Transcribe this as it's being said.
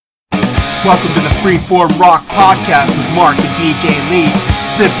Welcome to the Freeform Rock Podcast with Mark and DJ Lee.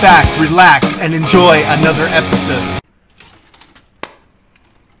 Sit back, relax, and enjoy another episode.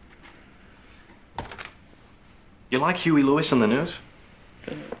 You like Huey Lewis and the News?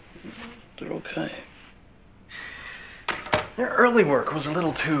 They're okay. Their early work was a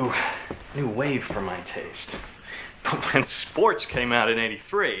little too new wave for my taste. But when Sports came out in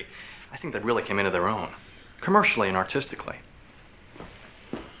 '83, I think they really came into their own, commercially and artistically.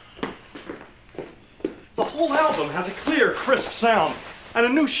 The whole album has a clear, crisp sound and a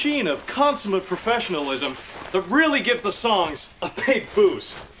new sheen of consummate professionalism that really gives the songs a big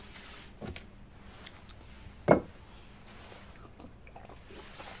boost.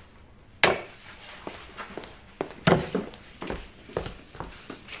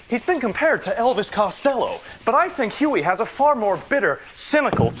 He's been compared to Elvis Costello, but I think Huey has a far more bitter,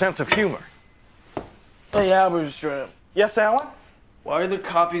 cynical sense of humor. Hey, Albert's Yes, Alan? why are there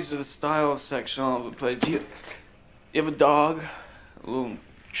copies of the style section all over the place? Do you have a dog? A little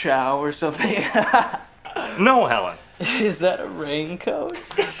chow or something? No, Alan. Is that a raincoat?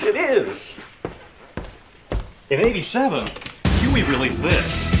 Yes, it is. In '87, Huey released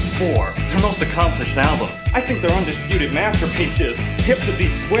this, For, their most accomplished album. I think their undisputed masterpiece is Hip to Be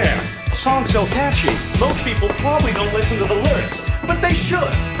Square. A song so catchy, most people probably don't listen to the lyrics. But they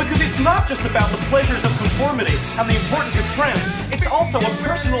should, because it's not just about the pleasures of conformity and the importance of trends. It's also a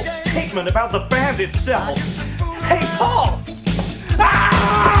personal statement about the band itself. Hey, Paul!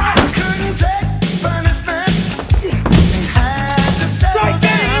 Ah! Right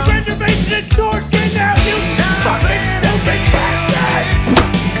there, you reservation at Dorkin now, you fucking stupid bastard!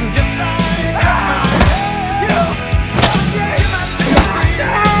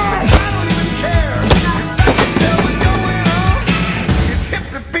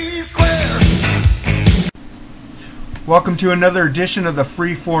 Welcome to another edition of the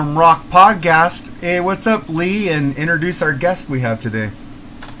Freeform Rock Podcast. Hey, what's up, Lee? And introduce our guest we have today.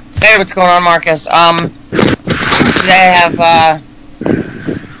 Hey, what's going on, Marcus? Today I have,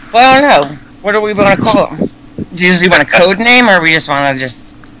 well, I don't know. What are we going to call him? Do you want a code name, or we just want to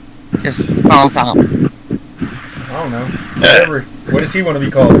just call him Tom? I don't know. Whatever. What does he want to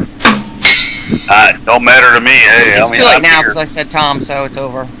be called? Don't matter to me. Hey, It's too late now because I said Tom, so it's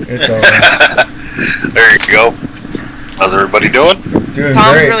over. It's over. There you go. How's everybody doing? Doing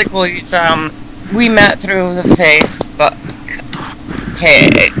Tom's great. really cool. He's, we met through the Facebook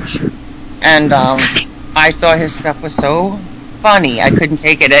page, and I thought his stuff was so funny. I couldn't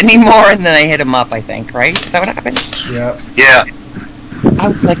take it anymore, and then I hit him up, I think, right? Is that what happened? Yeah. Yeah. I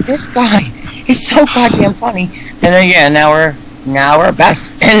was like, this guy, he's so goddamn funny. And then, yeah, now we're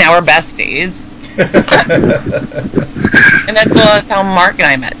besties. And that's how Mark and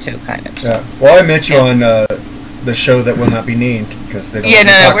I met, too, kind of. So. Yeah. Well, I met you on the show that will not be named because they don't. Yeah,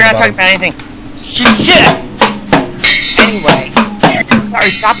 no, we're not talking about anything. Shit. Anyway,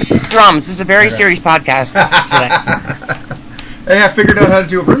 sorry, stop with the drums. This is a very serious podcast today. Hey, I figured out how to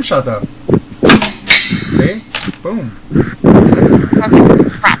do a rim shot though. See? Boom. Okay,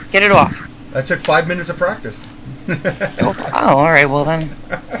 crap, get it off. That took 5 minutes of practice. Oh, all right, well then.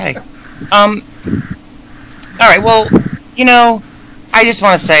 Okay. All right, well, you know, I just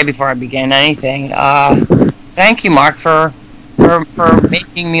want to say before I begin anything, thank you, Mark, for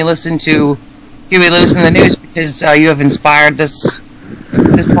making me listen to Huey Lewis and the News, because you have inspired this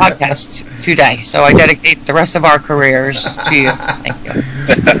podcast today. So I dedicate the rest of our careers to you. Thank you.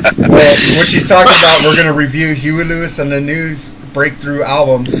 Well, what she's talking about, we're going to review Huey Lewis and the News breakthrough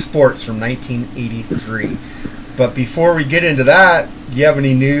album, Sports, from 1983. But before we get into that, do you have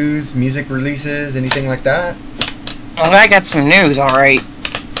any news, music releases, anything like that? Well, I got some news, all right.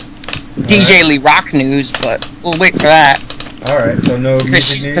 DJ Lee Rock news, but we'll wait for that. All right, so no Because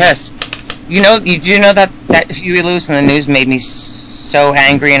music she's news? pissed. You do know that Huey Lewis and the News made me so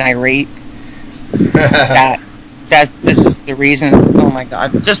angry and irate that this is the reason. Oh my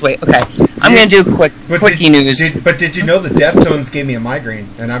God! Just wait. Okay, I'm gonna do quickie news. Did you know the Deftones gave me a migraine,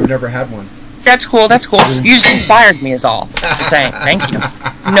 and I've never had one? That's cool. That's cool. You just inspired me, is all. Just saying. Thank you.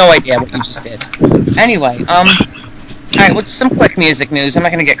 No idea what you just did. Anyway, all right. Well, some quick music news. I'm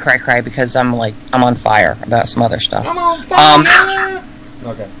not gonna get cry because I'm on fire about some other stuff. I'm on fire.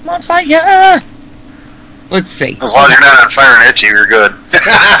 Okay. I'm on fire. Let's see. As long as you're not on fire and itchy, you're good.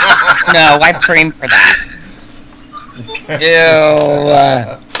 No, I cream for that.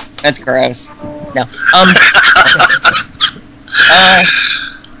 Ew. That's gross. No.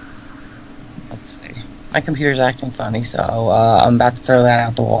 Let's see. My computer's acting funny, so I'm about to throw that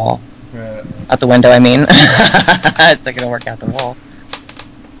out the wall. Out the window, I mean. It's not gonna work out the wall.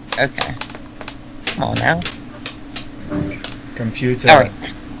 Okay. Come on now. Computer. All right.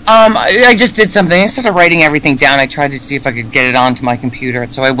 I just did something. Instead of writing everything down, I tried to see if I could get it onto my computer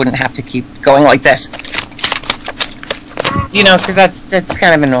so I wouldn't have to keep going like this. You know, because that's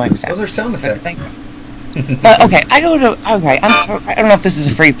kind of annoying. Those are sound effects. But okay, I don't know if this is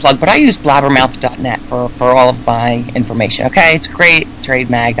a free plug, but I use blabbermouth.net for all of my information. Okay, it's great trade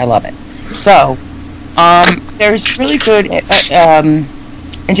mag. I love it. So, there's really good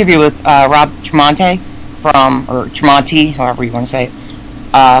interview with Rob Tremonti or Tremonti, however you want to say it.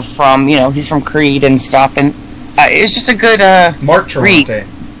 From he's from Creed and stuff, and it's just a good Mark Tremonti. read.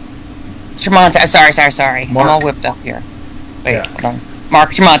 Tremonti, sorry. Mark. I'm all whipped up here. Wait, Yeah. hold on.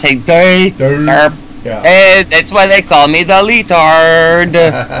 Mark Tremonti. Yeah. That's why they call me the leotard.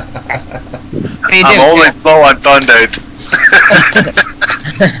 I'm only slow on Sundays.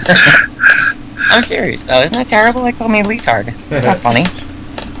 I'm serious though. Isn't that terrible? They call me leotard. It's not funny.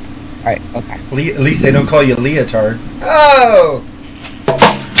 Alright, okay. At least they don't call you leotard. Oh!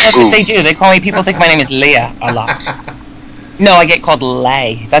 Yes, they do. They call me. People think my name is Leah a lot. No, I get called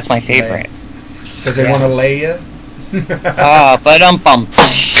Lay. That's my favorite. Because they want to lay you? Oh, but bum.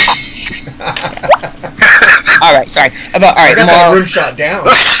 All right, sorry. I got that room shot down.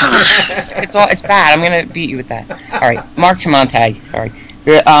 It's bad. I'm gonna beat you with that. All right, Mark Tremonti. Sorry.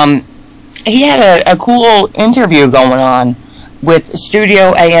 He had a cool interview going on with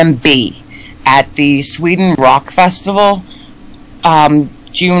Studio AMB at the Sweden Rock Festival.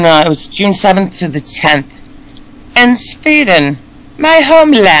 It was June 7th to the 10th in Sweden, my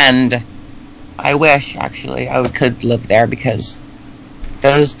homeland. I wish, actually, I could live there because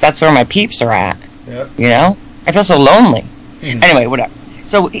that's where my peeps are at. Yep. You know? I feel so lonely. Anyway, whatever.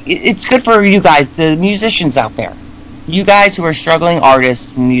 So, it's good for you guys, the musicians out there. You guys who are struggling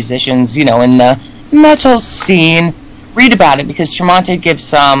artists and musicians, in the metal scene, read about it because Tremonti gives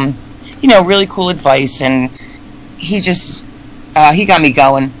some, really cool advice, and he just... he got me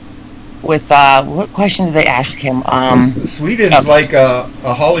going with, what question did they ask him? Sweden's like a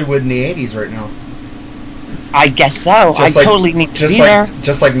Hollywood in the 80s right now. I guess so. Totally need to be there.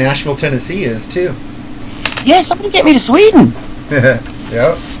 Just like Nashville, Tennessee is, too. Yeah, somebody get me to Sweden.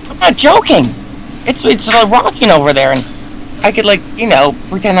 Yep. I'm not joking. It's rocking over there, and I could,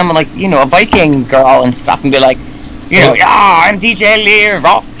 pretend I'm, a Viking girl and stuff, and be like, yeah, I'm DJ Lee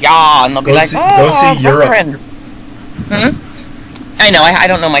Rock, yeah, and they'll be go see Europe. I know, I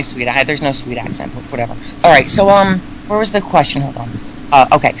don't know my Swede. There's no Swede accent, but whatever. Alright, so, where was the question? Hold on.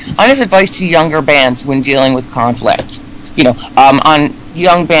 Okay. On his advice to younger bands when dealing with conflict. On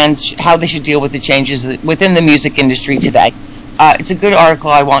young bands, how they should deal with the changes within the music industry today. It's a good article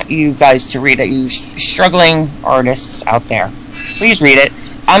I want you guys to read, you struggling artists out there. Please read it.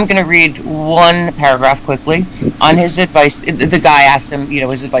 I'm going to read one paragraph quickly on his advice. The guy asked him,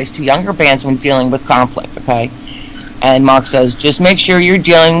 his advice to younger bands when dealing with conflict, okay? And Mark says, just make sure you're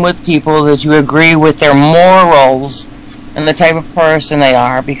dealing with people that you agree with their morals and the type of person they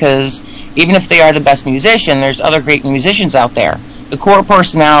are, because even if they are the best musician, there's other great musicians out there. The core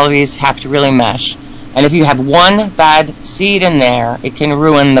personalities have to really mesh. And if you have one bad seed in there, it can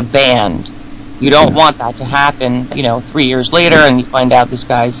ruin the band. You don't want that to happen, 3 years later, and you find out this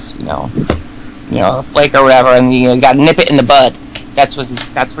guy's, a flake or whatever, and you got to nip it in the bud. That's what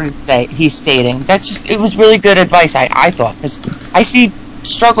he's stating. It was really good advice, I thought, because I see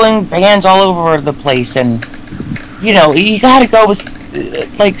struggling bands all over the place, and, you got to go with,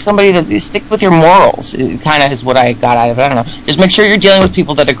 somebody that stick with your morals. It kind of is what I got out of it. I don't know. Just make sure you're dealing with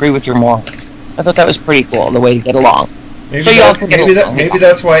people that agree with your morals. I thought that was pretty cool, the way to get along. Maybe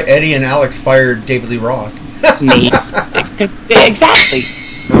that's why Eddie and Alex fired David Lee Roth. Maybe. Exactly.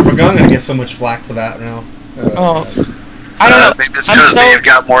 We're going to get so much flack for that now. I don't know. Maybe it's because Dave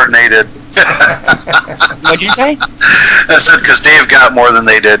got more than they did. What'd you say? I said because Dave got more than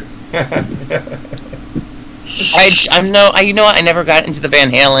they did. You know what? I never got into the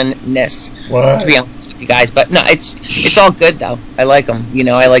Van Halen-ness, to be honest with you guys. But no, it's all good though. I like them.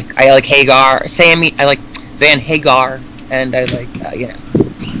 I like Hagar, Sammy. I like Van Hagar, and I like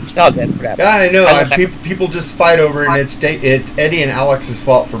it's all good. Whatever. Yeah, I know. People just fight over it, and it's Eddie and Alex's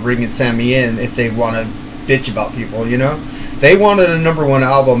fault for bringing Sammy in if they want to bitch about people. They wanted a #1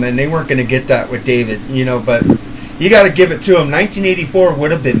 album, and they weren't going to get that with David. But you got to give it to him. 1984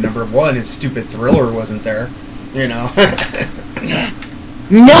 would have been #1 if Stupid Thriller wasn't there. No,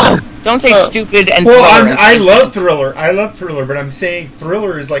 don't say stupid and. Well, I love Thriller. I love Thriller, but I'm saying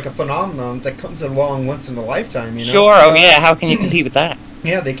Thriller is like a phenomenon that comes along once in a lifetime. Sure. Oh yeah. How can you compete with that?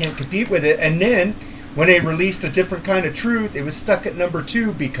 Yeah, they can't compete with it. And then when they released A Different Kind of Truth, it was stuck at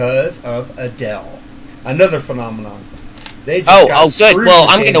 #2 because of Adele, another phenomenon. They just got good. screwed Well,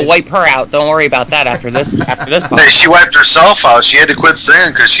 with I'm going to David. wipe her out. Don't worry about that after this. Hey, she wiped herself out. She had to quit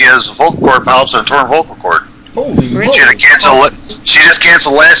singing because she has vocal cord polyps and torn vocal cord. Holy She moly. had to cancel. She just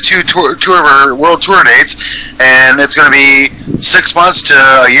canceled the last two of her world tour dates, and it's going to be 6 months to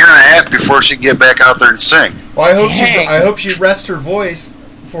a year and a half before she can get back out there and sing. Well, Dang. I hope she rests her voice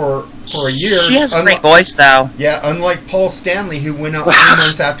for a year. She has a great voice, though. Yeah, unlike Paul Stanley, who went out 3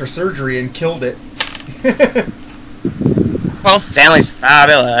 months after surgery and killed it. Paul Stanley's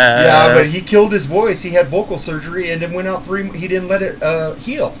fabulous. Yeah, but he killed his voice. He had vocal surgery and then went out he didn't let it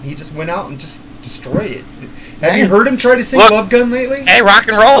heal. He just went out and just destroyed it. Have you heard him try to sing Love Gun lately? Hey, rock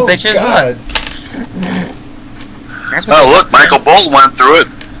and roll, Oh, bitches. God. Oh, look, Michael Bolton went through it.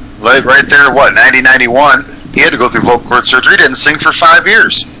 Right there, 1991. He had to go through vocal cord surgery. He didn't sing for 5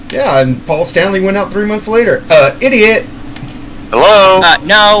 years. Yeah, and Paul Stanley went out 3 months later. Idiot. Hello?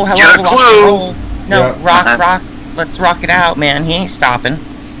 No, hello, Get a rock clue. and roll. No, Yeah. rock. Let's rock it out, man. He ain't stopping.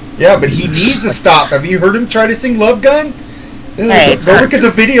 Yeah, but he needs to stop. Have you heard him try to sing Love Gun? Hey, Go look at the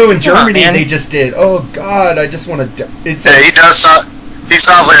video in Come on, Germany man. they just did. Oh, God, I just want to... It's Yeah, he does. He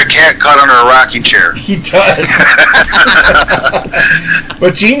sounds like a cat caught under a rocking chair. He does.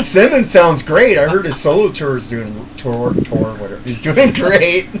 But Gene Simmons sounds great. I heard his solo tour is doing... whatever. He's doing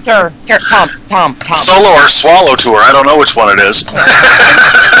great. Tom. Solo or swallow tour. I don't know which one it is.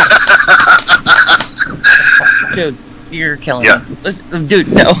 Dude, you're killing Yeah. me. Listen,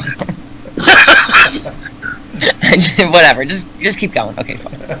 dude, no. Whatever. Just keep going. Okay,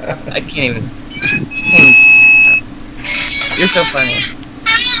 fine. I can't even. You're so funny.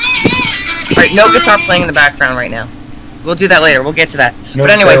 All right, no guitar playing in the background right now. We'll do that later. We'll get to that. No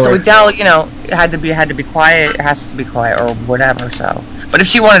but anyway, so steroid. Adele, had to be quiet. It has to be quiet or whatever. So, but if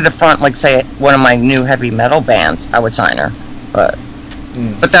she wanted to front, like, say, one of my new heavy metal bands, I would sign her. But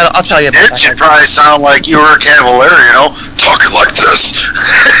that I'll tell you about It that. should probably sound like you were a Cavalier, talking like this.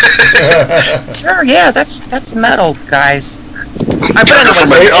 Sure, yeah, that's metal, guys. But Coming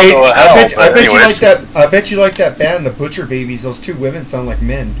from anyway, a hell to a hell, I but bet you like anyways. that. I bet you like that band, the Butcher Babies. Those two women sound like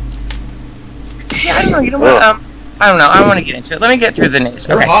men. yeah, I don't know. You know what? I don't know. I don't want to get into it. Let me get through the news.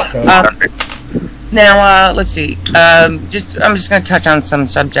 They're Okay. hot though. Now, let's see. I'm just going to touch on some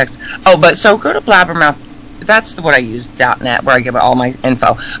subjects. Oh, but so go to Blabbermouth. That's what I use, .net, where I give all my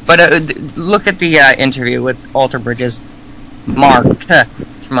info. But look at the interview with Alter Bridges, Mark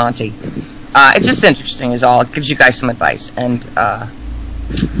Tremonti. It's just interesting, is all. It gives you guys some advice, and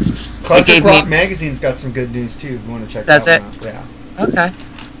Classic gave Rock me- Magazine's got some good news too. If you want to check Does that it? one out. Yeah. okay,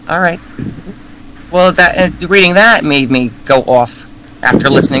 all right. Well, that reading that made me go off after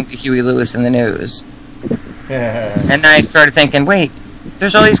listening to Huey Lewis in the news. And I started thinking, wait,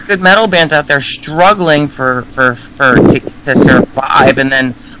 there's all these good metal bands out there struggling to survive, and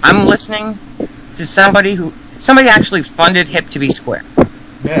then I'm listening to somebody actually funded Hip to Be Square.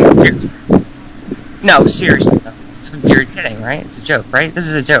 Yeah. Seriously. No, seriously. You're kidding, right? It's a joke, right? This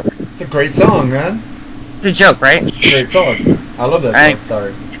is a joke. It's a great song, man. It's a joke, right? Great song. I love that Right. song.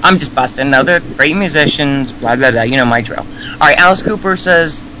 Sorry. I'm just busting. No, they're great musicians, blah, blah, blah. You know my drill. All right, Alice Cooper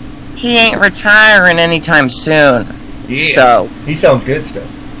says he ain't retiring anytime soon. Yeah. So, He sounds good still.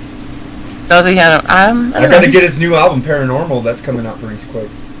 does he? I I don't gotta know. get his new album, Paranormal. That's coming out pretty quick.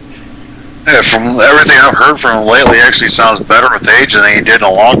 Yeah, from everything I've heard from him lately, he actually sounds better with age than he did in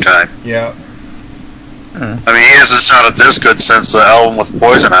a long time. Yeah. I mean, he hasn't sounded this good since the album with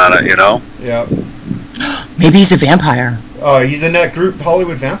Poison on it, Yeah. Maybe he's a vampire. Oh, he's in that group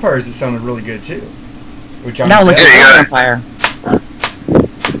Hollywood Vampires that sounded really good too. Which I'm No, look at Yeah, a yeah. vampire.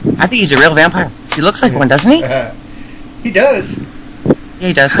 I think he's a real vampire. He looks like one, doesn't he? Yeah, He does.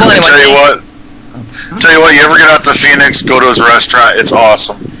 he does. Well, I anyway. tell you what, you ever get out to Phoenix, go to his restaurant, it's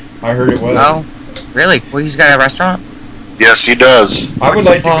awesome. I heard it was. Oh, really? Well, he's got a restaurant? Yes, he does. I would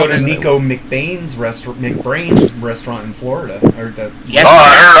like to go to Chipotle. Nico McBain's restaurant in Florida. I heard that. Yes.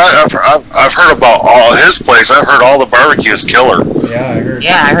 I've heard about all his place. I've heard all the barbecue is killer. Yeah, I heard.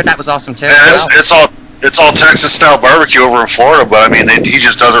 Yeah, I heard that was awesome too. And it's all Texas style barbecue over in Florida, but I mean he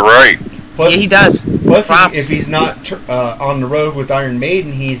just does it right. Plus, Yeah, he does. plus Props. if he's not on the road with Iron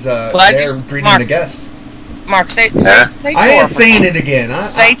Maiden, he's I there just- greeting Mark, the guests. Mark, say Yeah. say I tour. ain't saying it again.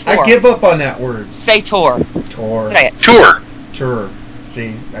 Say I tour. give up on that word. Say tour. Tour. Say it. Tour. Tour.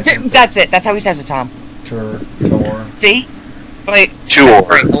 See, I can't say That's it. That's how he says it, Tom. tour. Tour. See? Wait. Tour.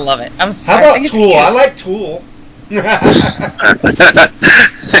 Great. I love it. I'm How sorry. I about think it's Tool? cute. I like Tool.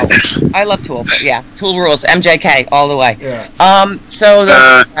 I love Tool, but yeah, Tool rules. MJK all the way. Yeah. So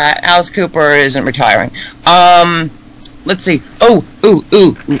Alice Cooper isn't retiring. Let's see.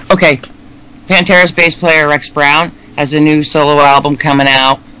 Okay. Pantera's bass player Rex Brown has a new solo album coming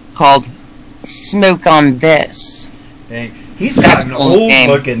out called Smoke on This. Dang. He's That's gotten cool old game.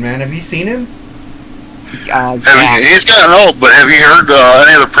 looking, man. Have you seen him? Yeah. He's gotten old, but have you heard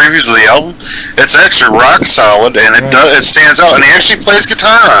any of the previews of the album? It's actually rock solid, and it stands out. And he actually plays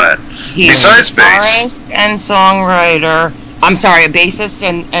guitar on it, besides He's a bass. guitarist and songwriter. I'm sorry, a bassist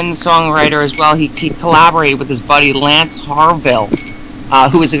and songwriter as well. He collaborated with his buddy Lance Harville,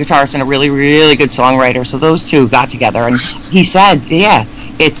 who is a guitarist and a really, really good songwriter. So those two got together, and he said, "Yeah,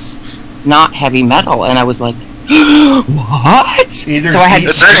 it's not heavy metal." And I was like, "What?" Either so I had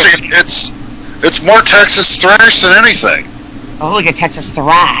It's actually it's more Texas thrash than anything. oh, like a Texas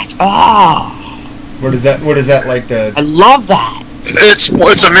thrash. Oh, What is that? What is that like? I The love that. It's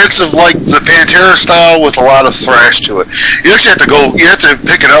a mix of like the Pantera style with a lot of thrash to it. You actually have to go. You have to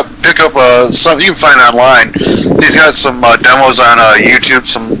pick up some you can find online. He's got some demos on YouTube,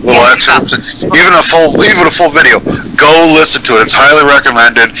 some little excerpts, even a full video. Go listen to it. It's highly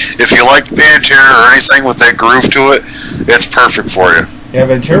recommended. If you like Pantera or anything with that groove to it, it's perfect for you. yeah,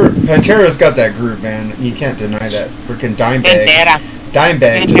 Pantera's got that groove, man. You can't deny that. Freaking Dimebag.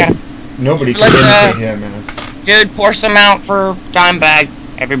 Pantera. Just nobody can Let's, imitate him, man. Dude, pour some out for Dimebag.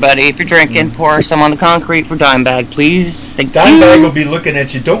 Everybody, if you're drinking, pour some on the concrete for Dimebag, please. Thank Dimebag you. will be looking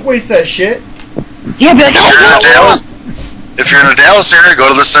at you. Don't waste that shit. Yeah, be like, If you're in the Dallas area, go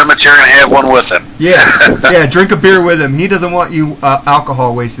to the cemetery and have one with him. Yeah, drink a beer with him. He doesn't want you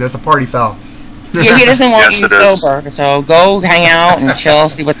alcohol wasted. That's a party foul. Yeah, he doesn't want Yes, you it is. sober, so go hang out and chill,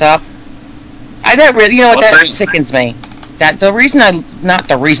 see what's up. That really, you know what, Well, that sickens me. Not the reason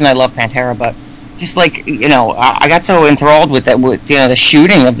I love Pantera, but just like, I got so enthralled with that, with the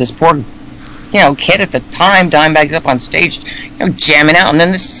shooting of this poor, kid at the time. Dimebag's up on stage, jamming out, and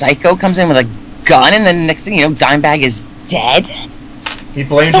then this psycho comes in with a gun, and then the next thing you know, Dimebag is dead. He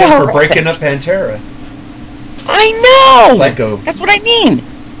blamed So him for horrific. breaking up Pantera. I know. Psycho. That's what I mean.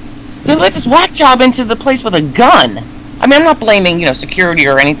 They let this whack job into the place with a gun. I mean, I'm not blaming, security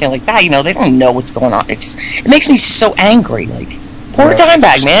or anything like that. They don't know what's going on. It's just, it makes me so angry. Like, poor Right.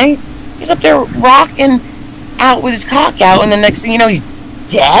 Dimebag, man. He's up there rocking out with his cock out, and the next thing you know, he's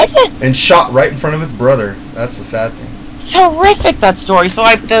dead? And shot right in front of his brother. That's the sad thing. It's horrific, that story. So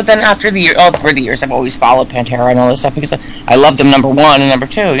then after over the years, I've always followed Pantera and all this stuff because I loved them, number one and number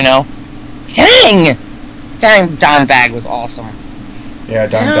two, Dang, Dimebag was awesome. Yeah,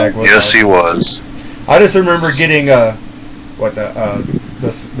 Dimebag was. Yes, he was. I just remember getting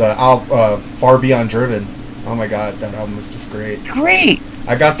Far Beyond Driven. Oh my god, that album was just great. Great.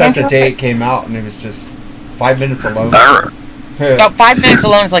 I got that the day Fantastic. it came out, and it was just 5 minutes alone. About 5 minutes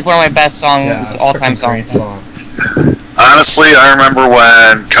alone is like one of my best songs, all-time freaking great songs. song. Honestly, I remember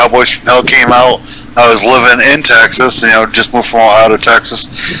when Cowboys from Hell came out. I was living in Texas, just moved from out of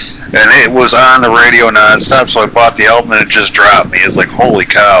Texas, and it was on the radio nonstop. So I bought the album, and it just dropped me. It's like, holy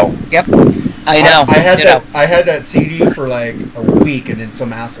cow! Yep. I know. I had that CD for like a week, and then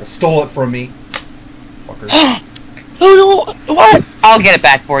some asshole stole it from me. Fucker. What? I'll get it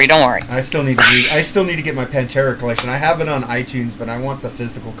back for you. Don't worry. I still need to get my Pantera collection. I have it on iTunes, but I want the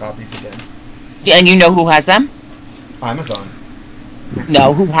physical copies again. Yeah, and you know who has them? Amazon.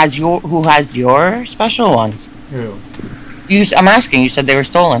 No, who has your special ones? Who? I'm asking. You said they were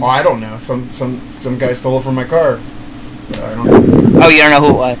stolen. Oh, I don't know. Some guy stole it from my car. I don't know. Oh, you don't know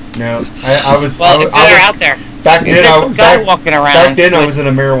who it was? No, I was. Well, I if was, they're out there, back if then, there's some guy walking around. Back then, I with- was in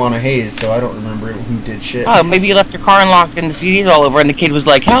a marijuana haze, so I don't remember who did shit. Oh, maybe you left your car unlocked and the CDs all over, and the kid was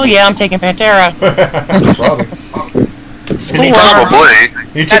like, "Hell yeah, I'm taking Pantera." Probably. Score.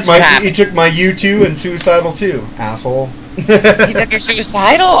 Probably. He took That's what happened. He took my U2 and Suicidal too, asshole. You took your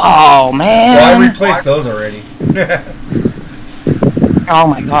suicidal? Oh man. Well, I replaced those already. Oh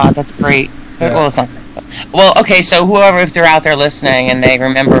my god, that's great. Yeah. Well, it's not. Well, okay, so whoever, if they're out there listening and they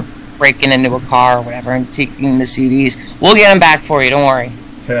remember breaking into a car or whatever and taking the CDs, we'll get them back for you. Don't worry.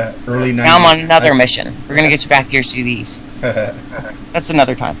 Early 90s. Now I'm on another mission. We're gonna get you back your CDs. That's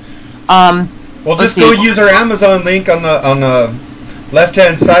another time. Well, Let's just see. go use our Amazon link on the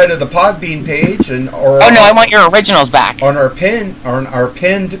left-hand side of the Podbean page, or Oh no, I want your originals back. on our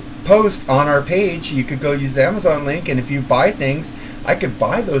pinned post on our page. You could go use the Amazon link, and if you buy things, I could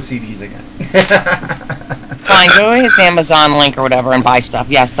buy those CDs again. Fine, go hit the Amazon link or whatever and buy stuff.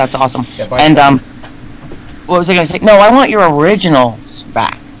 Yes, that's awesome. Yeah, buy And stuff. what was I gonna say? No, I want your originals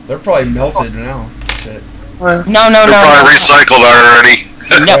back. They're probably melted now. Shit. No. They're probably recycled already.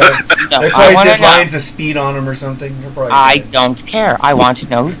 No, They I probably want to did know. lines of speed on them or something. They're probably I dead. don't care. I want to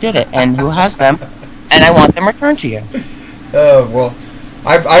know who did it and who has them, and I want them returned to you. Well,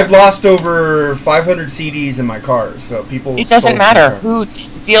 I've lost over 500 CDs in my car, so people. It doesn't stole my matter car. who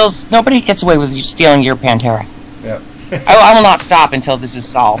steals. Nobody gets away with you stealing your Pantera. Yeah. I will not stop until this is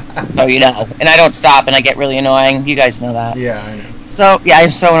solved. So you know, and I don't stop, and I get really annoying. You guys know that. Yeah, I know. So yeah,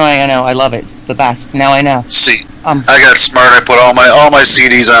 I'm so annoying. I know. I love it. It's the best. Now I know. See, I got smart. I put all my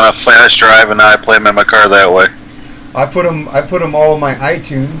CDs on a flash drive, and now I play them in my car that way. I put them all in my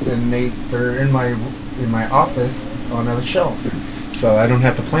iTunes, and they're in my office on a shelf. So I don't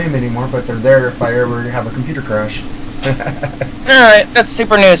have to play them anymore, but they're there if I ever have a computer crash. Alright, that's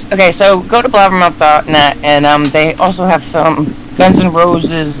super news. Okay, so go to blabbermouth.net, and they also have some Guns N'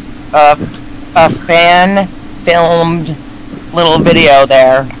 Roses a fan-filmed little video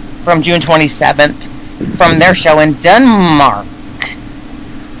there from June 27th from their show in Denmark.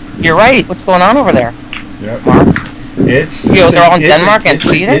 You're right, what's going on over there? Yep. Mark? They're all in Denmark and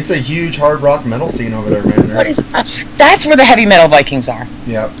Sweden? It's a huge hard rock metal scene over there, man. What is that's where the heavy metal Vikings are.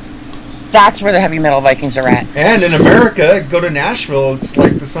 Yep. That's where the heavy metal Vikings are at. And in America, go to Nashville, it's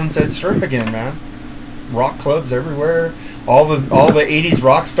like the Sunset Strip again, man. Rock clubs everywhere. All the 80s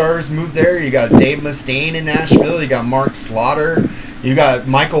rock stars moved there. You got Dave Mustaine in Nashville. You got Mark Slaughter. You got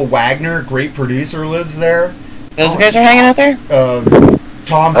Michael Wagner, great producer, lives there. Those guys are hanging out there?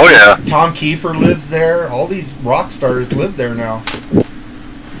 Tom Kiefer lives there. All these rock stars live there now.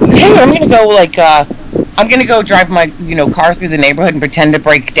 Hey, I'm gonna go drive my car through the neighborhood and pretend to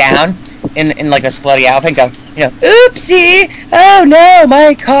break down in like a slutty outfit. And go, oopsie! Oh no,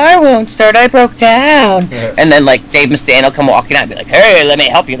 my car won't start. I broke down. Yeah. And then like Dave Mustaine will come walking out and be like, "Hey, let me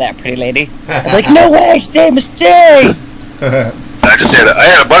help you, there, pretty lady." I'm like, "No way, it's Dave Mustaine." I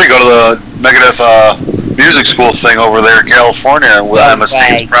had a buddy go to the Megadeth music school thing over there in California on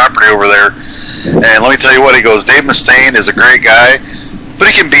Mustaine's property over there. And let me tell you what, he goes, Dave Mustaine is a great guy, but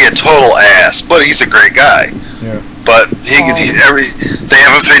he can be a total ass, but he's a great guy. Yeah. But they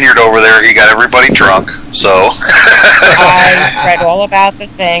have a vineyard over there. He got everybody drunk, so. I read all about the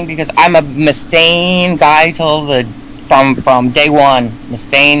thing because I'm a Mustaine guy from day one.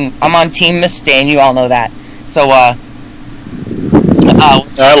 Mustaine, I'm on Team Mustaine. You all know that. So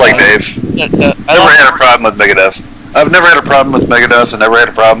I like Dave. Never had a problem with Megadeth. I've never had a problem with Megadeth. I never had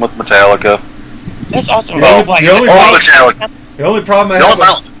a problem with Metallica. That's awesome. The only problem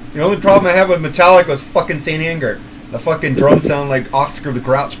I have with Metallica is fucking St. Anger. The fucking drums sound like Oscar the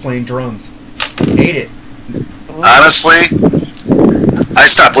Grouch playing drums. Hate it. Honestly, I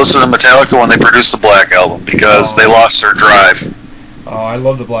stopped listening to Metallica when they produced the Black Album because they lost their drive. Oh, I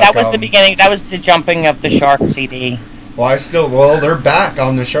love the Black Album. That was the beginning. That was the Jumping of the Shark CD. Well, they're back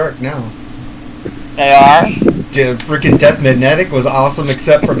on the Shark now. They are? The freaking Death Magnetic was awesome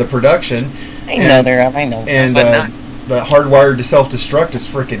except for the production. I know. And the Hardwired to Self-Destruct is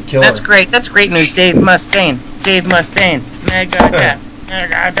freaking killer. That's great. That's great news. Dave Mustaine. Megadeth.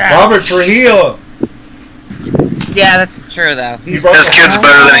 Robert Trujillo. Yeah, that's true, though. His kid's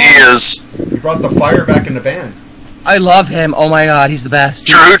better than he is. He brought the fire back in the band. I love him. Oh my god, he's the best.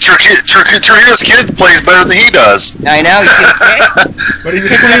 Trujillo's kid plays better than he does. I know. But he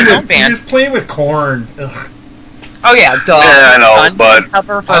was playing with Korn. Ugh. Oh yeah, dog. Yeah, I know, but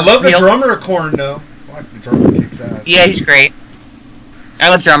I love the drummer of Korn, though. Fuck, the drummer kicks ass. Yeah, he's great. I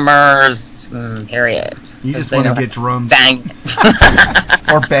love drummers. Period. You just want to get drums. Bang.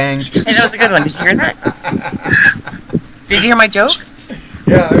 Or banged. Hey, that was a good one. Did you hear that? Did you hear my joke?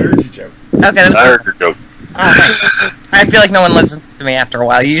 Yeah, I heard your joke. Okay, that was I heard your joke. I feel like no one listens to me after a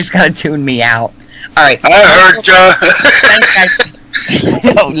while. You just gotta tune me out. Alright. I heard ya. Thanks, guys.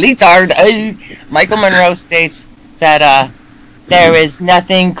 No, Letard. Michael Monroe states that there is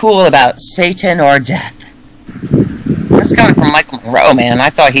nothing cool about Satan or death. That's coming from Michael Monroe, man. I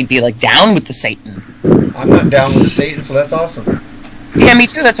thought he'd be like down with the Satan. I'm not down with the Satan, so that's awesome. Yeah, me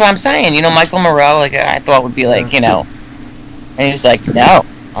too. That's what I'm saying. I Michael Monroe, like I thought would be like, and he was like, no.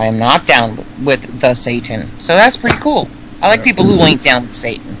 I am not down with the Satan. So that's pretty cool. I like people who ain't down with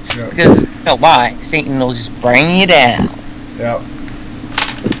Satan. Yeah. Because, why? Satan will just bring you down. Yeah.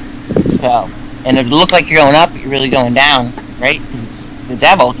 So, and it'll look like you're going up, but you're really going down, right? Because it's the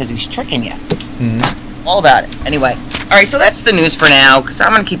devil, because he's tricking you. Mm-hmm. All about it. Anyway. Alright, so that's the news for now, because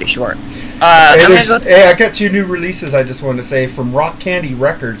I'm going to keep it short. Hey, I got 2 new releases I just wanted to say. From Rock Candy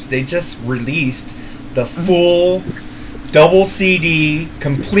Records, they just released the full double CD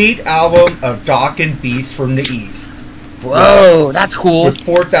complete album of Doc and Beast from the East. Whoa, that's cool. With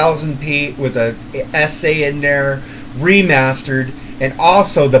 4,000p, with a essay in there, remastered, and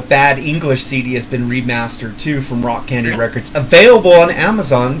also the Bad English CD has been remastered too from Rock Candy Records. Available on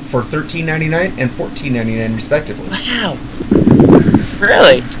Amazon for $13.99 and $14.99 respectively. Wow.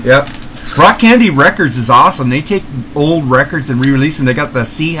 Really? Yep. Rock Candy Records is awesome. They take old records and re-release them. They got the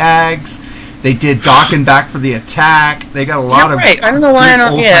Sea Hags. They did Doc and Back for the Attack. They got a lot of. Right. I don't know why I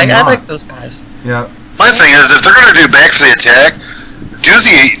don't. Yeah, I like those guys. Yeah. My thing is, if they're going to do Back for the Attack, do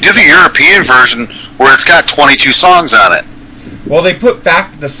the European version where it's got 22 songs on it. Well, they put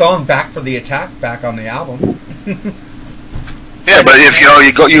the song "Back for the Attack" back on the album. Yeah, but if you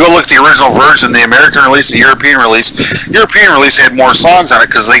go look at the original version, the American release, the European release. European release had more songs on it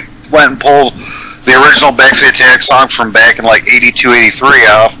because they went and pulled the original Back for the Attack song from back in like 82, 83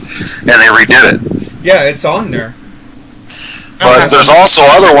 off, and they redid it. Yeah, it's on there. But there's also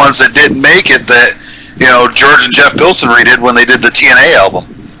other ones that didn't make it that George and Jeff Pilson redid when they did the TNA album.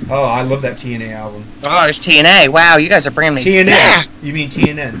 Oh, I love that TNA album. Oh, there's TNA. Wow, you guys are bringing me TNA. back. You mean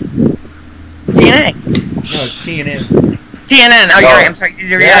TNN? TNA. No, it's TNN. TNN. Oh, you're right. I'm sorry.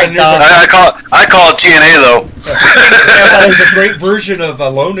 You're Yeah, right. I call it TNA though. There's a great version of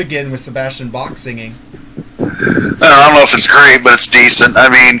 "Alone Again" with Sebastian Bach singing. I don't know if it's great, but it's decent. I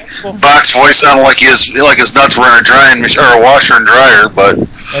mean, Bach's voice sounded like his nuts were in a drying machine or a washer and dryer, but.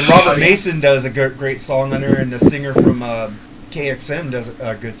 And Robert Mason does a great song on there, and the singer from KXM does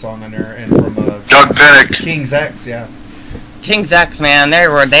a good song on there, and from Doug Pinnick. King's X, yeah. King's X, man. They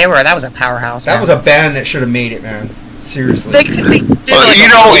were. That was a powerhouse. That man. was a band that should have made it, man. Seriously. They did Well, like you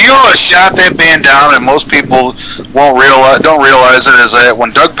know what shot that band down, and most people don't realize it, is that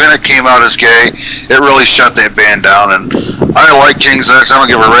when Doug Pinnick came out as gay, it really shut that band down. And I like King's X. I don't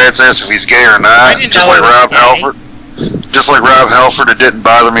give a rat's ass if he's gay or not. Just like Rob Halford. Just like Rob Halford, it didn't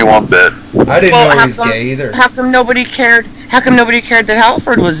bother me one bit. I didn't know he was gay either. How come nobody cared? How come nobody cared that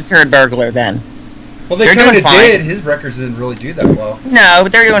Halford was a third burglar then? Well, they kind of did. His records didn't really do that well. No,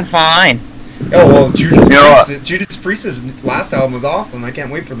 but they're doing fine. Oh well, Judas Priest's last album was awesome. I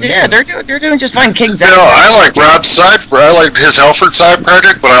can't wait for the Yeah, next one. they're doing just fine. King's X. I like Rob's side. I like his Halford side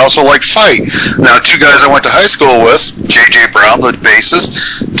project, but I also like Fight. Now, two guys I went to high school with, J.J. Brown, the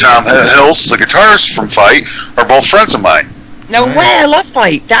bassist, Tom Hills, the guitarist from Fight, are both friends of mine. No way, I love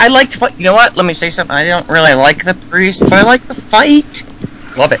Fight. I like Fight. You know what? Let me say something. I don't really like the Priest, but I like the Fight.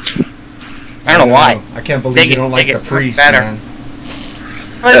 Love it. I don't know why. I can't believe you don't like the Priest, man.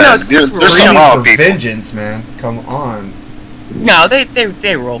 There's some wrong people. Vengeance, man. Come on. No,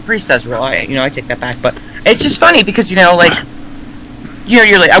 they rule. Priest does rule. I take that back. But it's just funny because you're like,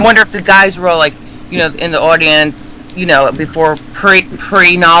 I wonder if the guys were all like, in the audience, before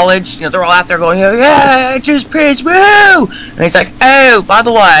pre-knowledge, they're all out there going, yeah, just Priest, woo! And he's like, oh, by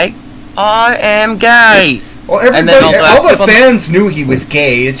the way, I am gay. Well, all the fans knew he was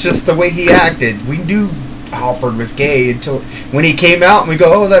gay. It's just the way he acted. We knew Halford was gay until when he came out, and we go,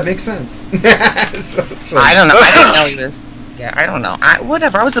 "Oh, that makes sense." so. I don't know. I didn't know he was. Yeah, I don't know.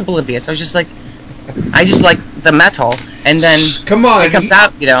 Whatever. I was oblivious. I just like the metal, and then come on, it comes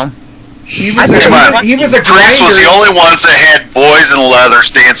out. He was a Priest was the only ones that had boys in leather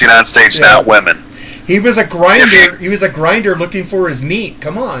dancing on stage, not women. He was a grinder. He was a grinder looking for his meat.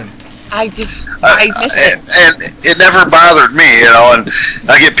 Come on. I missed it. And it never bothered me, and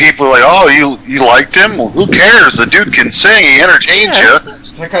I get people like, "Oh, you liked him? Well, who cares? The dude can sing. He entertains you."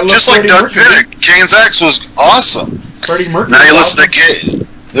 Just like Doug Pinnick. King's X was awesome. Freddie Mercury. Now you listen to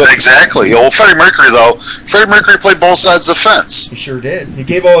exactly. Old Freddie Mercury, though. Freddie Mercury played both sides of the fence. He sure did. He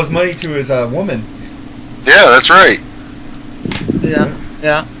gave all his money to his woman. Yeah, that's right. Yeah.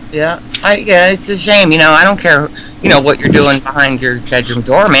 It's a shame. I don't care. What you're doing behind your bedroom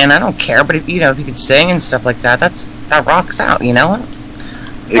door, man. I don't care. But if you can sing and stuff like that, that rocks out. Whatever.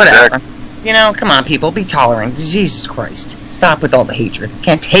 Exactly. Come on, people, be tolerant. Jesus Christ, stop with all the hatred.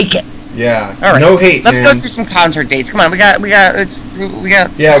 Can't take it. Yeah. All right. No hate. Let's go through some concert dates. Come on, we got.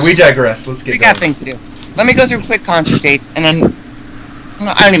 Yeah, we digress. Let's get. We got things to do. Let me go through quick concert dates, and then.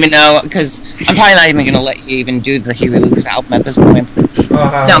 I don't even know, because I'm probably not even going to let you even do the Huey Lewis album at this point. No,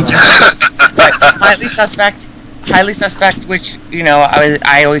 I'm joking. But Highly Suspect, which,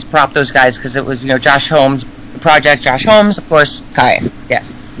 I always prop those guys, because it was, Josh Holmes, Project Josh Holmes, of course, Caius,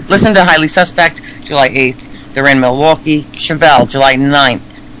 yes. Listen to Highly Suspect, July 8th. They're in Milwaukee. Chevelle, July 9th.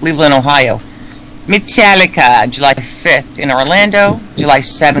 Cleveland, Ohio. Metallica, July 5th in Orlando. July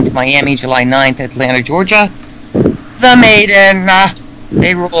 7th, Miami. July 9th, Atlanta, Georgia. The Maiden,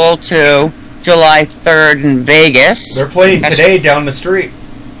 they roll to July 3rd in Vegas. They're playing today down the street.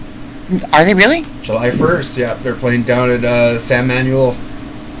 Are they really? July 1st, yeah. They're playing down at San Manuel.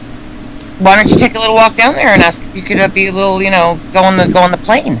 Why don't you take a little walk down there and ask if you could be a little, go on the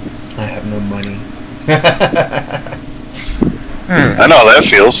plane? I have no money. I know how that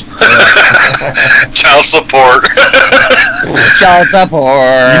feels. Child support. Child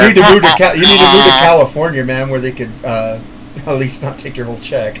support. You need to move to California, man, where they could at least not take your whole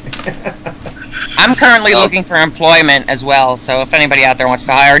check. I'm currently looking for employment as well, so if anybody out there wants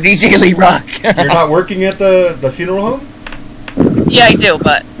to hire DJ Lee Rock. You're not working at the funeral home? Yeah, I do,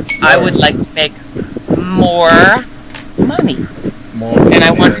 but I would like to make more money. More And I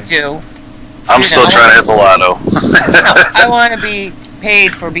money. want to I'm still trying to hit the lotto. I want to be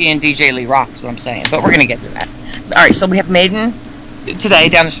paid for being DJ Lee Rock, is what I'm saying. But we're going to get to that. All right, so we have Maiden today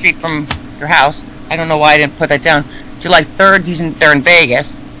down the street from your house. I don't know why I didn't put that down. July 3rd, they're in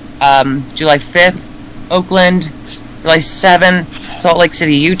Vegas. July 5th, Oakland. July 7th, Salt Lake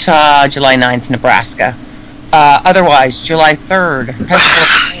City, Utah. July 9th, Nebraska. Otherwise, July 3rd, Pensacola,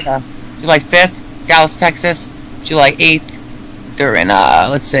 Florida. July 5th, Dallas, Texas. July 8th, they're in,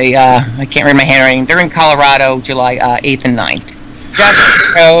 I can't read my handwriting. They're in Colorado, July 8th and 9th. Jeff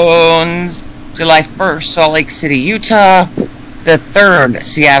Jones, July 1st, Salt Lake City, Utah. The 3rd,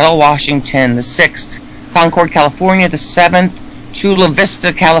 Seattle, Washington. The 6th, Concord, California. The 7th, Chula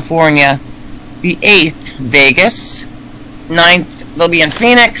Vista, California. The 8th, Vegas. 9th, they'll be in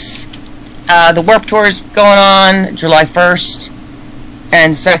Phoenix. The Warped Tour is going on July 1st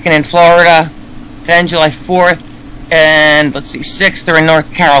and 2nd in Florida. Then July 4th and 6th, they're in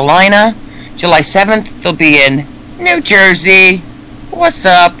North Carolina. July 7th, they'll be in New Jersey. What's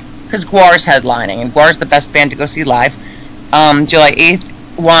up? Because Guar's headlining, and Guar's the best band to go see live. July 8th,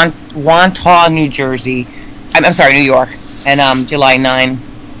 Wantagh, New Jersey. I'm sorry, New York. And July 9th,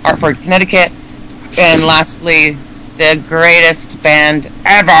 Hartford, Connecticut. And lastly, the greatest band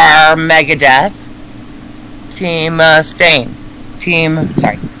ever, Megadeth.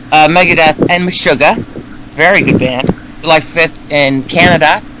 Megadeth and Meshuggah. Very good band. July 5th in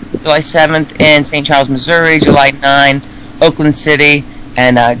Canada. July 7th in St. Charles, Missouri. July 9th, Oakland City.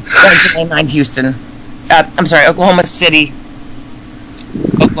 And July 9th, Houston. Oklahoma City.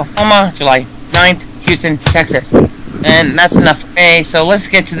 Oklahoma, July 9th, Houston, Texas. And that's enough for me, so let's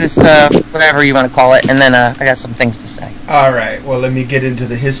get to this, whatever you want to call it, and then I got some things to say. Alright, well, let me get into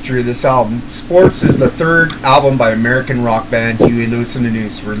the history of this album. Sports is the 3rd album by American rock band Huey Lewis and the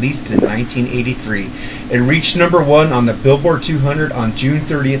News, released in 1983. It reached number 1 on the Billboard 200 on June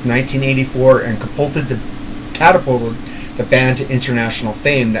 30th, 1984, and catapulted the band to international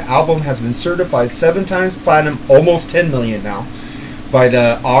fame. The album has been certified 7 times platinum, almost 10 million now, by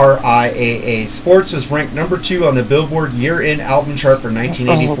the RIAA. Sports was ranked number 2 on the Billboard year-end album chart for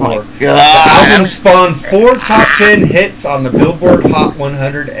 1984. Oh my God. The album spawned 4 top 10 hits on the Billboard Hot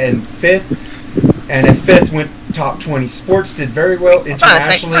 100, and a fifth went top 20. Sports did very well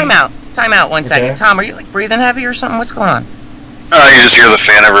internationally. Time out 1 second. Okay. Tom, are you breathing heavy or something? What's going on? You just hear the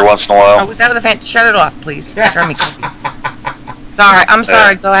fan every once in a while. Oh, was that the fan? Shut it off, please. Turn me. Sorry, I'm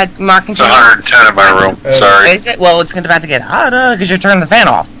sorry. Go ahead, Mark. It's Continue. 110 in my room. Sorry. Is it? Well, it's about to get hotter because you're turning the fan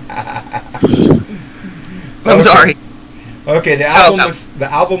off. I'm sorry. Okay, the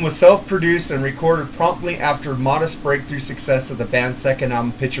album was self-produced and recorded promptly after modest breakthrough success of the band's second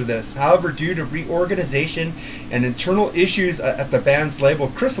album, Picture This. However, due to reorganization and internal issues at the band's label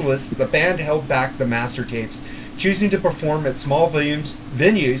Chrysalis, the band held back the master tapes, choosing to perform at small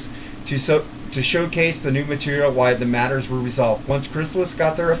venues to showcase the new material while the matters were resolved. Once Chrysalis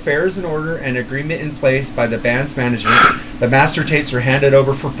got their affairs in order and agreement in place by the band's management, the master tapes were handed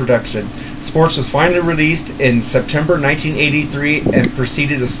over for production. Sports was finally released in September 1983 and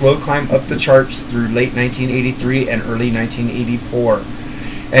proceeded a slow climb up the charts through late 1983 and early 1984.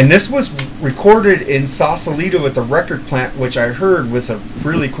 And this was recorded in Sausalito at the record plant, which I heard was a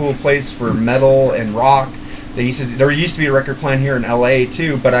really cool place for metal and rock. There used to be a record plant here in LA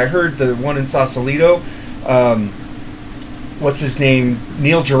too, but I heard the one in Sausalito, what's his name?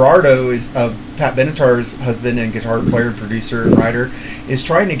 Neil Girardo is Pat Benatar's husband and guitar player, producer, and writer, is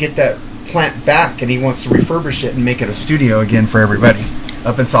trying to get that plant back, and he wants to refurbish it and make it a studio again for everybody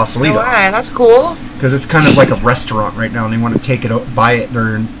up in Sausalito. Alright, that's cool. Because it's kind of like a restaurant right now, and they want to take it, buy it.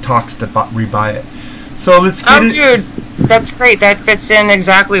 They're in talks to rebuy it. So let's get dude, that's great. That fits in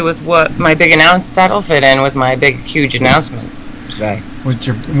exactly with what my big announcement. That'll fit in with my big, huge announcement today. When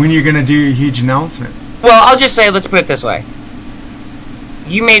are you going to do your huge announcement? Well, I'll just say, let's put it this way.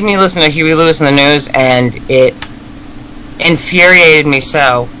 You made me listen to Huey Lewis and the News, and it infuriated me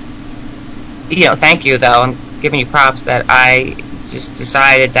so. Thank you, though. I'm giving you props that I just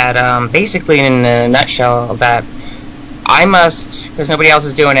decided that, basically, in a nutshell, that I must, because nobody else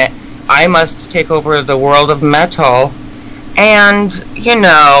is doing it, I must take over the world of metal, and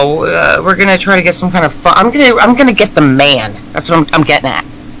we're gonna try to get some kind of fun. I'm gonna get the man. That's what I'm getting at.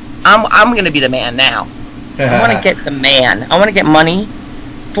 I'm gonna be the man now. I want to get the man. I want to get money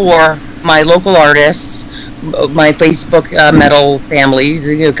for my local artists, my Facebook metal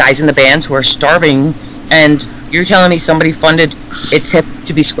family, guys in the bands who are starving, and you're telling me somebody funded It's Hip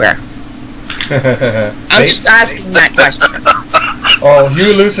to Be Square. I'm just asking that question. Oh,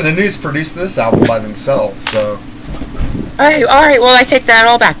 Huey Lewis and the News produced this album by themselves, so. Hey, all right, well, I take that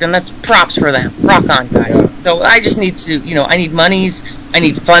all back. Then that's props for them. Rock on, guys. Yeah. So I just need to, I need monies. I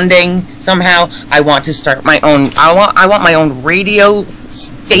need funding somehow. I want to start my own. I want my own radio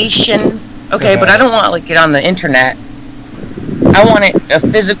station. Okay, but I don't want like it on the internet. I want a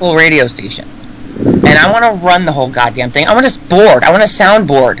physical radio station, and I want to run the whole goddamn thing. I want a board. I want a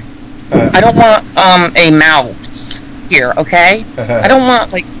soundboard. I don't want a mouse here. Okay, I don't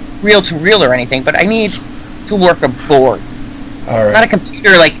want like reel to reel or anything, but I need to work a board. All right. Not a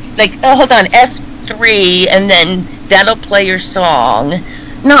computer like hold on, F3 and then that'll play your song.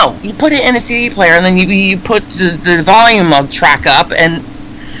 No, you put it in a CD player and then you put the volume of track up and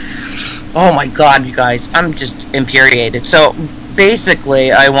oh my god, you guys, I'm just infuriated. So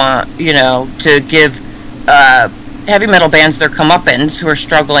basically I want, to give heavy metal bands their comeuppance who are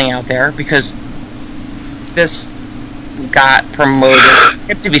struggling out there because this got promoted.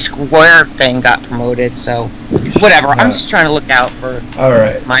 Hip to Be Square thing got promoted, so whatever. I'm just trying to look out for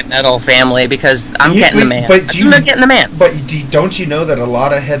my metal family because I'm getting the man. I'm not getting the man. But don't you know that a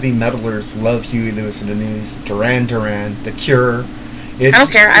lot of heavy metalers love Huey Lewis and the News, Duran Duran, The Cure? I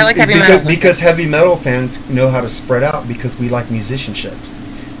don't care. I like heavy metal. Because heavy metal fans know how to spread out because we like musicianship.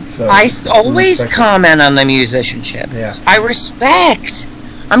 So I always comment on the musicianship. Yeah. I respect.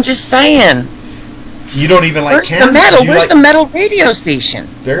 I'm just saying. You don't even like Where's the metal? Where's the metal radio station?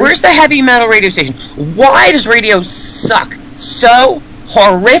 Where's the heavy metal radio station? Why does radio suck so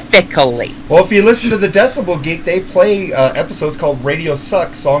horrifically? Well, if you listen to the Decibel Geek, they play episodes called Radio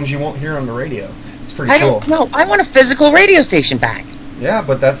Sucks, songs you won't hear on the radio. It's pretty cool. No, I want a physical radio station back. Yeah,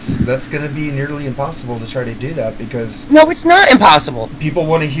 but that's going to be nearly impossible to try to do that because... No, it's not impossible. People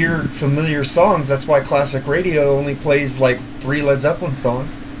want to hear familiar songs. That's why classic radio only plays like 3 Led Zeppelin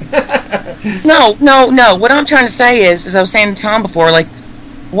songs. No. What I'm trying to say is, as I was saying to Tom before, like,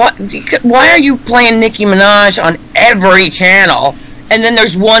 why are you playing Nicki Minaj on every channel, and then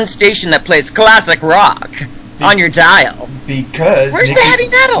there's one station that plays classic rock on your dial? Because where's the heavy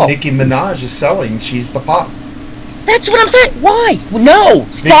metal? Nicki Minaj is selling. She's the pop. That's what I'm saying. Why? No,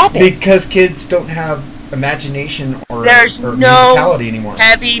 stop it. Because kids don't have imagination or no musicality anymore.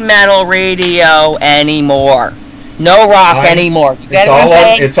 Heavy metal radio anymore. No rock anymore. You get what I'm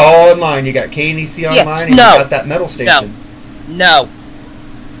saying? It's all online. You got KNEC online and you got that metal station. No.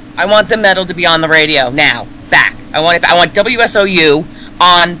 I want the metal to be on the radio now. Back. I want WSOU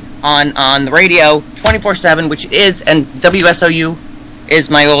on the radio 24/7, which is, and WSOU is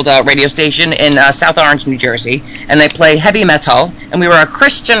my old radio station in South Orange, New Jersey, and they play heavy metal, and we were a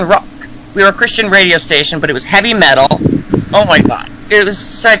Christian rock. We were a Christian radio station, but it was heavy metal. Oh my god. It was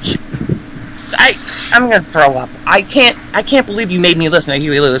such... I'm gonna throw up. I can't believe you made me listen to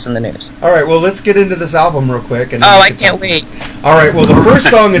Huey Lewis and the News. All right, well, let's get into this album real quick. And I can't wait. All right, well, the first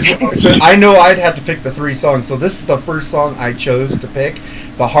song is... So I know I'd have to pick the 3 songs, so this is the first song I chose to pick,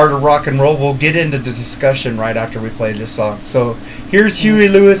 The Heart of Rock and Roll. We'll get into the discussion right after we play this song. So here's Huey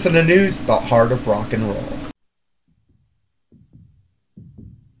Lewis and the News, The Heart of Rock and Roll.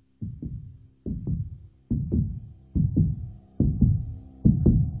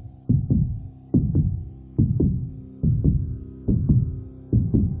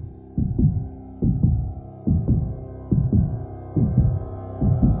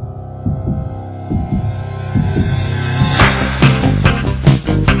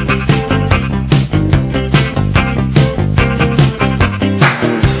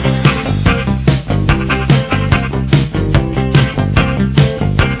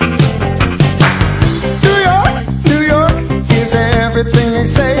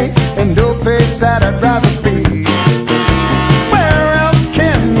 That I'd rather be. Where else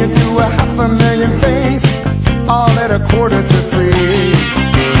can you do 500,000 things all at 2:45?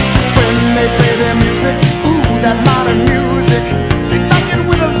 When they play their music, ooh, that modern music, they like it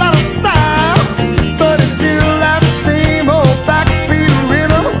with a lot of style, but it's still that same old backbeat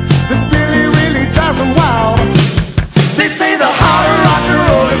rhythm that really, really drives them wild. They say the heart of rock and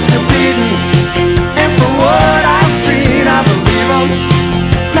roll is still beating, and from what I've seen, I believe them.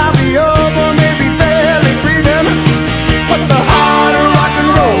 Now the other may be barely breathing, but the heart of rock and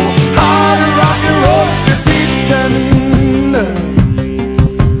roll is still beating.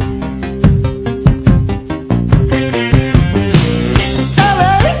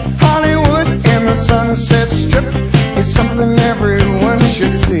 LA, Hollywood, and the Sunset Strip is something everyone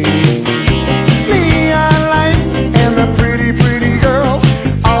should see. Neon lights and the pretty, pretty girls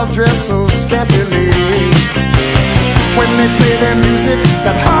all dress so scantily. When they play their music,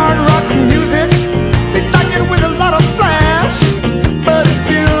 that hard rock music, they like it with a lot of flash, but it's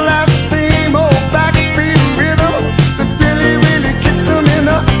still that same old backbeat rhythm that really, really kicks them in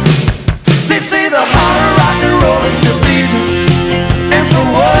the... They say the heart of rock and roll is still beating,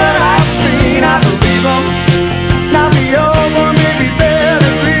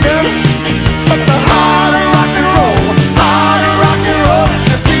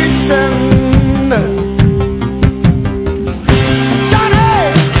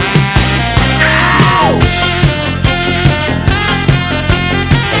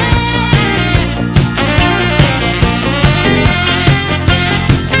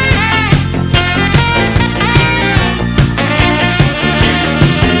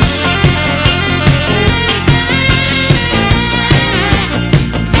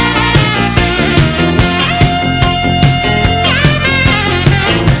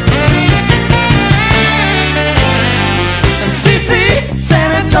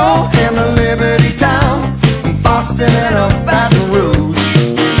 Chicago and a Liberty Town, Boston and a Baton Rouge,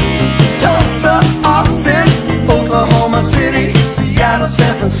 Tulsa, Austin, Oklahoma City, Seattle,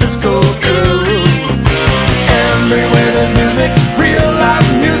 San Francisco too. Everywhere there's music, real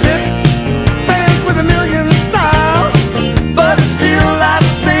live music, bands with a million styles, but it's still that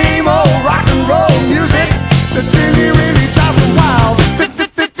same old rock and roll music that really, really drives them wild.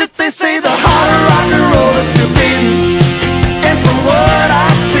 They say the heart of rock and roll is still beating, and from what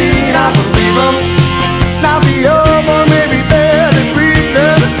I've seen, I believe them. Now the old one may be barely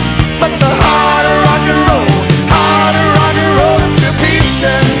breathing, but the heart of rock and roll is still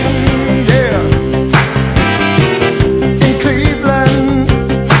beating, yeah. In Cleveland,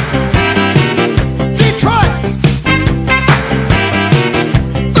 Detroit,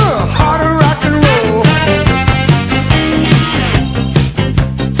 heart of rock and roll.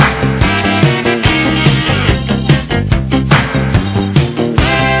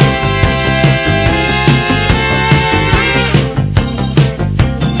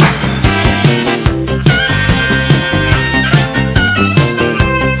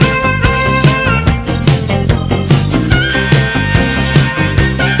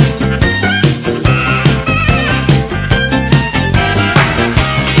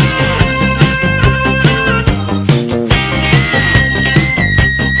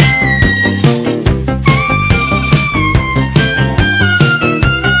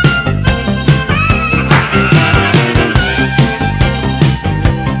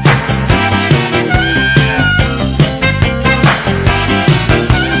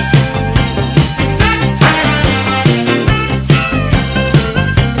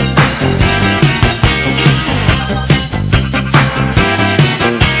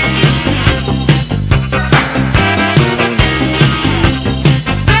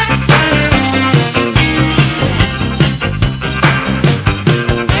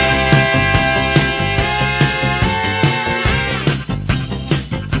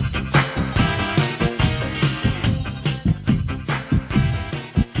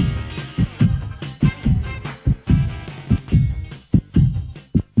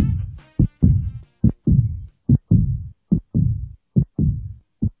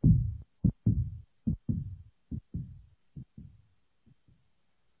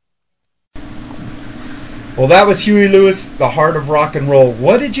 Well, that was Huey Lewis, The Heart of Rock and Roll.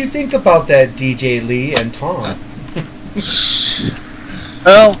 What did you think about that, DJ Lee and Tom?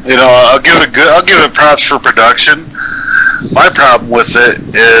 Well, I'll give it props for production. My problem with it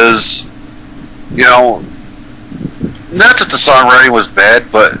is, not that the songwriting was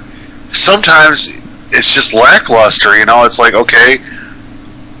bad, but sometimes it's just lackluster. It's like, okay,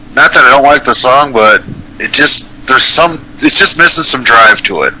 not that I don't like the song, but it's just missing some drive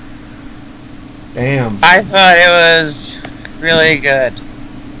to it. Damn. I thought it was really good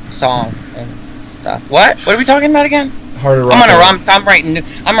song and stuff. What? What are we talking about again? Heart of Rock and Roll.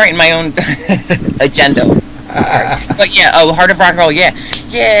 I'm writing my own agenda. Sorry. But yeah, Heart of Rock and Roll, yeah.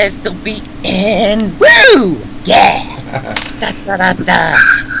 Yeah, still beating. Woo! Yeah! Da, da, da, da.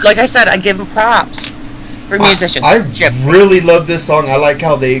 Like I said, I give them props for musicians. I really love this song. I like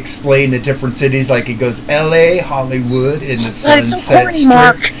how they explain the different cities. Like it goes L.A., Hollywood, and the Sunset so corny, Strip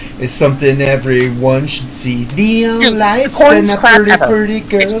Mark. is something everyone should see. Neon Dude, lights and and a pretty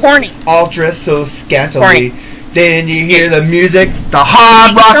girls, it's corny. all dressed so scantily. Corny. Then you hear the music, the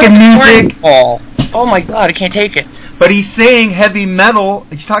hard rockin' music. Oh my god, I can't take it. But he's saying heavy metal.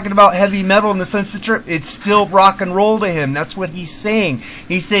 He's talking about heavy metal in the Sunset Strip. It's still rock and roll to him. That's what he's saying.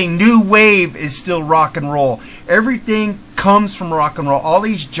 He's saying new wave is still rock and roll. Everything comes from rock and roll. All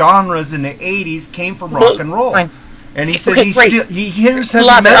these genres in the 80s came from rock and roll. Fine. And he says Okay, he hears heavy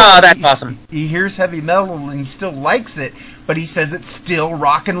Love it. metal. Oh, that's awesome. He hears heavy metal and he still likes it. But he says it's still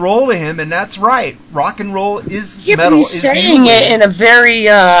rock and roll to him, and that's right. Rock and roll is Yeah, metal. but he's saying it in a very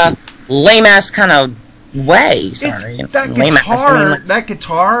lame ass kind of way. Sorry, That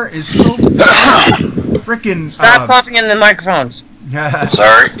guitar is so freaking. Stop coughing in the microphones.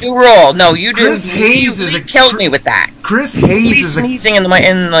 Sorry. You roll. No, you do. Chris Hayes you killed me with that. Chris Hayes He's is sneezing in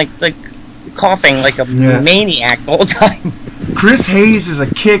like coughing like a maniac the whole time. Chris Hayes is a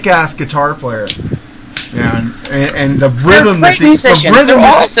kick-ass guitar player. Yeah, and the rhythm They're great musicians. They're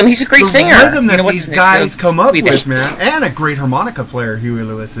awesome. He's a great singer. The rhythm that what's these guys come up with, with, man, and a great harmonica player, Huey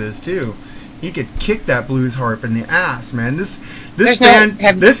Lewis is too. He could kick that blues harp in the ass, man. This band.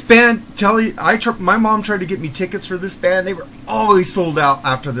 My mom tried to get me tickets for this band. They were always sold out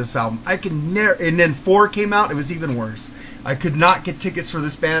after this album. I can never. And then 4 came out. It was even worse. I could not get tickets for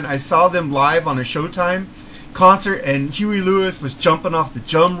this band. I saw them live on a Showtime concert, and Huey Lewis was jumping off the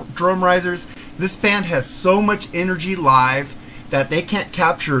drum risers. This band has so much energy live. that they can't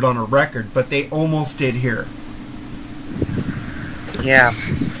capture it on a record, but they almost did here. Yeah.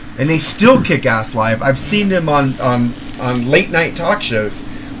 And they still kick ass live. I've seen them on late night talk shows.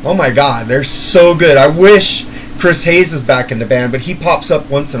 Oh my god, they're so good. I wish Chris Hayes was back in the band, but he pops up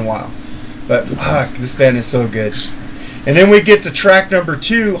once in a while. But fuck, this band is so good. And then we get to track number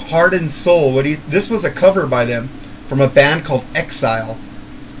 2, Heart and Soul. This was a cover by them from a band called Exile.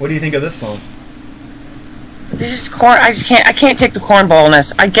 What do you think of this song? This is corn. I can't take the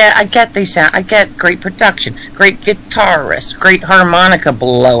cornballness. I get they sound. I get great production, great guitarist, great harmonica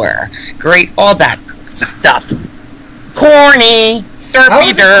blower, great all that stuff. Corny. How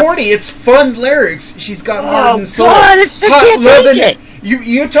is it corny? It's fun lyrics. She's got heart and soul. God, I can't take it.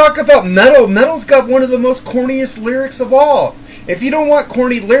 You talk about metal. Metal's got one of the most corniest lyrics of all. If you don't want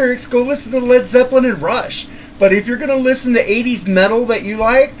corny lyrics, go listen to Led Zeppelin and Rush. But if you're going to listen to 80s metal that you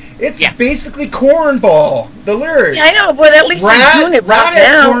like, it's basically cornball, the lyrics. Yeah, I know, but at least they're doing it right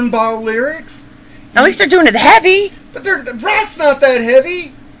now. Cornball lyrics. At least they're doing it heavy. But Rat's not that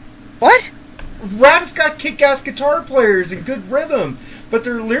heavy. What? Rat's got kick-ass guitar players and good rhythm. But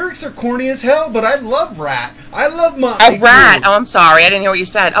their lyrics are corny as hell, but I love Rat. I love Motley Crue. Rat. Oh, I'm sorry. I didn't hear what you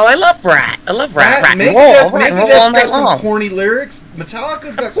said. Oh, I love Rat. I love Rat. Rat and roll. Rat and roll all night long. Corny lyrics.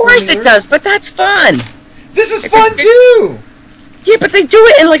 Metallica's got corny lyrics. Of course it does, but that's fun. This is fun too. Yeah, but they do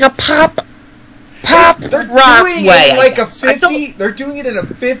it in like a pop they're rock doing way. It in like a 50. They're doing it in a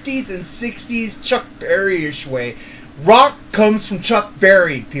 50s and 60s Chuck Berry-ish way. Rock comes from Chuck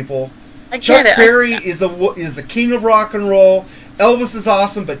Berry, people. Chuck Berry is the king of rock and roll. Elvis is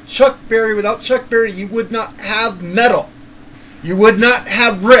awesome, but Chuck Berry, without Chuck Berry, you would not have metal. You would not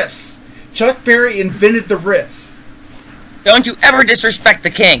have riffs. Chuck Berry invented the riffs. Don't you ever disrespect the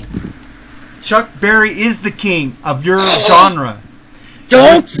king. Chuck Berry is the king of your genre.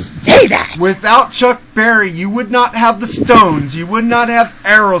 Don't say that. Without Chuck Berry, you would not have the Stones. You would not have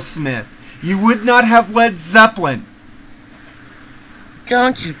Aerosmith. You would not have Led Zeppelin.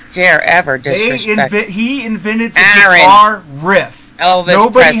 Don't you dare ever disrespect. He invented the guitar riff. Elvis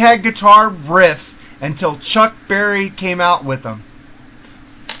Nobody Presley. had guitar riffs until Chuck Berry came out with them.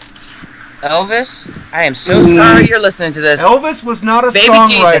 Elvis, I am so sorry you're listening to this. Elvis was not a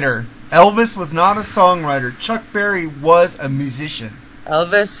songwriter. Elvis was not a songwriter. Chuck Berry was a musician.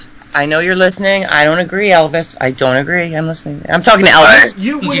 Elvis, I know you're listening. I don't agree, Elvis. I don't agree. I'm listening. I'm talking to Elvis.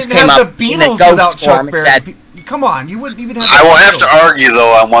 You wouldn't have the Beatles without Chuck Berry. Come on, you wouldn't even have I will have to argue,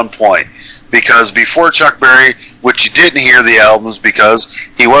 though, on one point. Because before Chuck Berry, which you didn't hear the albums because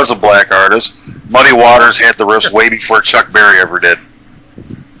he was a black artist, Muddy Waters had the riffs way before Chuck Berry ever did.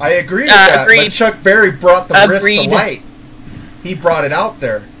 I agree with that, but Chuck Berry brought the riffs to light. He brought it out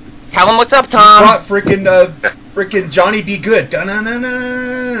there. Tell him what's up, Tom. He brought freaking Johnny B. Good.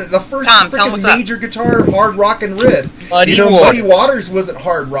 The first freaking major guitar hard rock and riff. Muddy Waters wasn't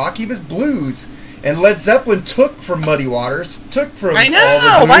hard rock, he was blues. And Led Zeppelin took from Muddy Waters, took from I know,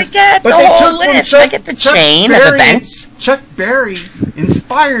 all the blues, I get the whole list. I get the chain of events. Chuck Berry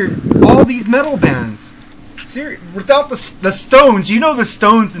inspired all these metal bands. Without the Stones, you know the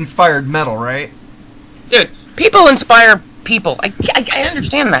Stones inspired metal, right? Dude, people inspire people. I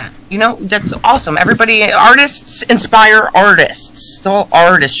understand that. You know, that's awesome. Artists inspire artists. It's all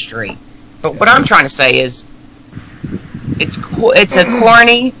artistry. But what I'm trying to say is, it's a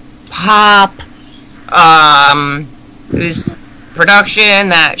corny pop, this production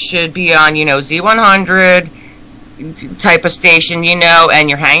that should be on, Z100 type of station, and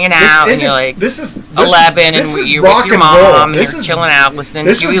you're hanging out, and you're like 11, and you're with your mom, and you're chilling out, listening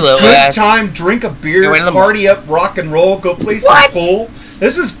to Huey Lewis. This is good time, drink a beer, party up, rock and roll, go play some pool.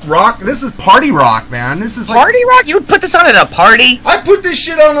 This is rock. This is party rock, man. This is party rock. You would put this on at a party? I put this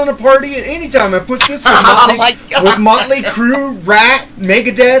shit on a party at any time. I put this with Motley Crue, Rat,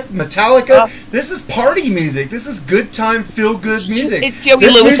 Megadeth, Metallica. This is party music. This is good time, feel good music. It's Huey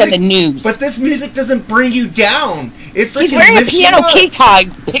Lewis and the News. But this music doesn't bring you down. He's wearing a piano key tie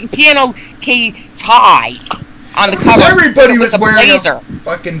on the cover. Everybody was wearing a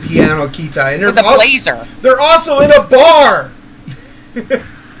fucking piano key tie, and with a blazer. They're also in a bar.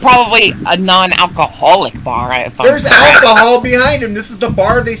 Probably a non-alcoholic bar. There's alcohol behind him. This is the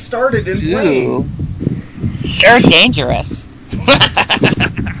bar they started in playing. They're dangerous. Go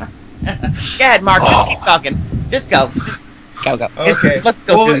ahead, Mark. Just keep talking. Just go. Just go. Okay. Let's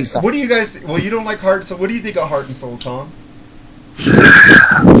go do something. What do you guys? You don't like Heart and Soul. What do you think of Heart and Soul, Tom?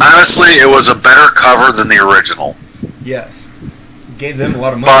 Honestly, it was a better cover than the original. Yes. Gave them a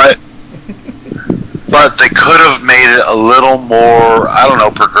lot of money. But they could have made it a little more,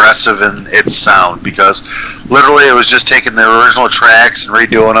 progressive in its sound, because literally it was just taking the original tracks and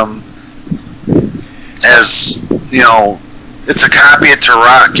redoing them as, it's a copy to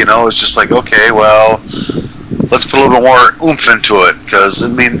rock, you know. It's just like, okay, well, let's put a little bit more oomph into it, because,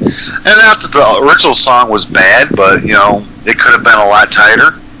 I mean, and not that the original song was bad, but, you know, it could have been a lot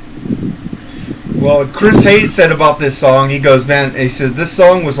tighter. Well, Chris Hayes said about this song, he goes, man, he said, this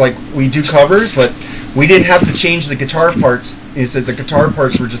song was like, we do covers, but we didn't have to change the guitar parts. He said the guitar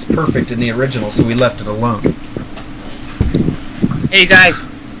parts were just perfect in the original, so we left it alone. Hey, you guys.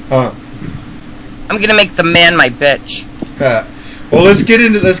 Huh. I'm gonna make the man my bitch. Well, let's get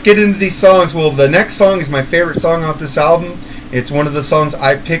into these songs. Well, the next song is my favorite song off this album. It's one of the songs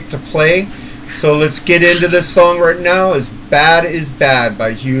I picked to play. So let's get into this song right now. As Bad is Bad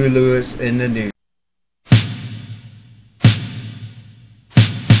by Huey Lewis and the News.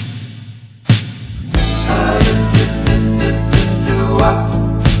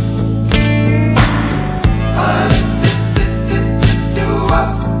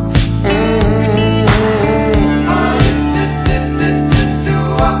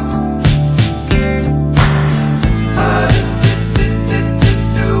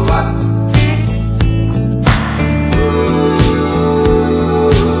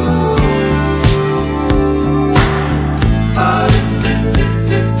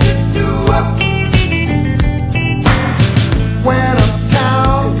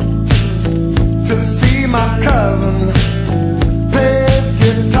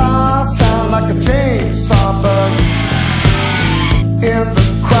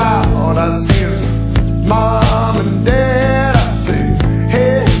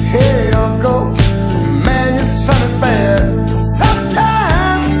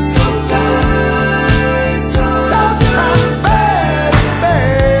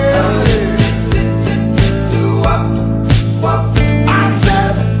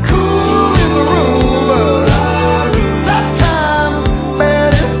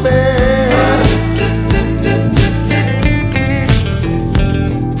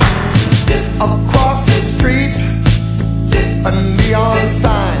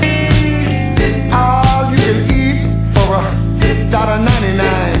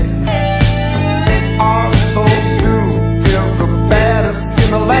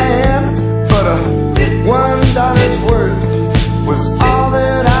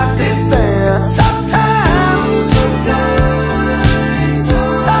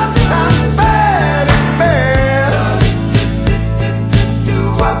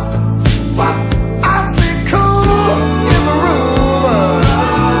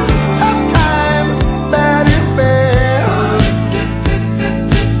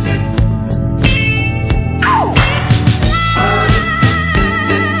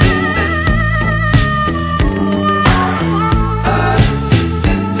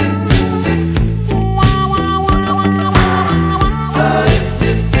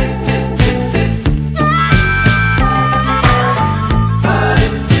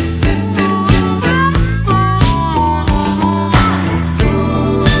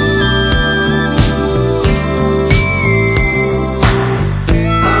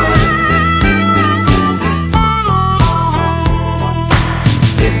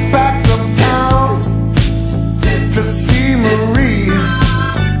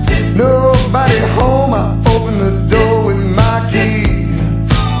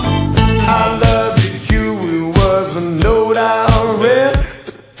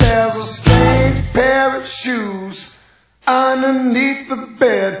 Underneath the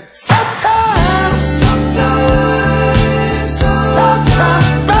bed. Sometimes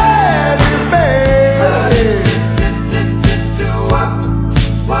bad is bad.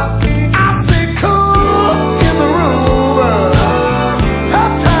 I say cool in the room, but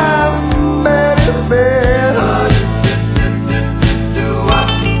sometimes bad is bad.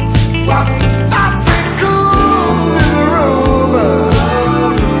 I say cool in the room,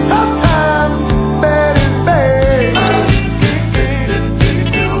 but sometimes bad is bad.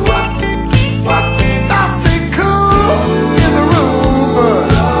 I say cool in the room,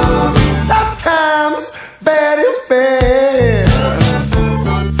 but sometimes bad is bad.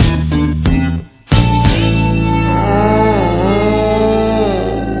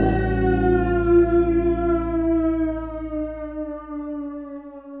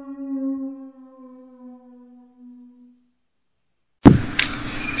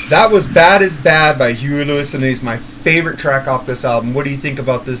 That was Bad is Bad by Huey Lewis and News, my favorite track off this album. What do you think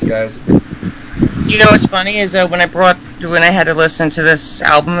about this, guys? You know what's funny is when I had to listen to this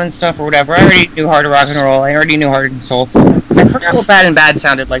album and stuff or whatever, I already knew Heart of Rock and Roll. I already knew Heart and Soul. I forgot what Bad and Bad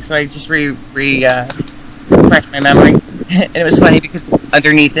sounded like, so I just refreshed my memory. And it was funny because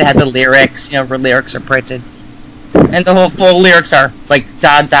underneath it had the lyrics, where lyrics are printed. And the whole full lyrics are like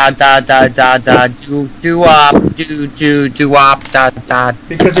da da da da da da do wop do wop da da.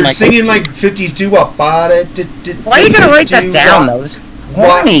 Because they're singing like 50s doo wop. Why are you gonna write that down though? It's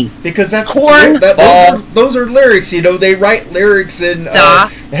corny. Because that's corn. Those are lyrics. You know, they write lyrics in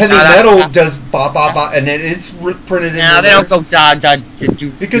heavy metal. Does ba ba ba, and then it's printed in. No, they don't go da da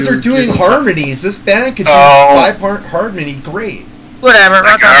do. Because they're doing harmonies. This band could do 5-part harmony. Great. Whatever.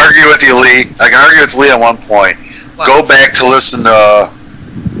 I can argue with you, Lee. On one point. What? Go back to listen to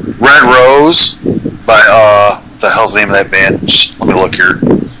Red Rose by what the hell's the name of that band? Just let me look here.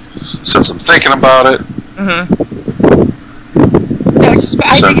 Since I'm thinking about it. Mm-hmm.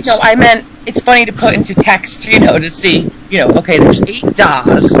 No, I meant it's funny to put into text, to see, okay, there's 8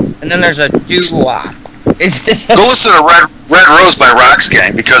 das, and then there's a doo-wop. Go listen to Red Rose by Rocks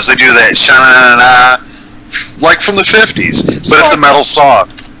Gang, because they do that sha-na-na-na, like from the 50s, but it's a metal song.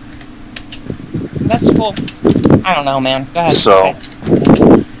 That's cool. I don't know, man. Go ahead. So.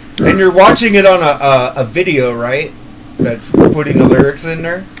 And you're watching it on a video, right? That's putting the lyrics in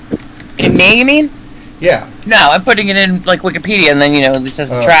there? In me, you mean? Yeah. No, I'm putting it in like Wikipedia, and then it says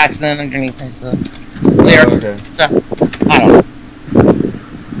the tracks, and then underneath there's the lyrics. Okay. So, I don't know.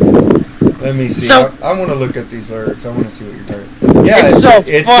 Let me see. So, I want to look at these lyrics. I want to see what you're talking about. Yeah, it's so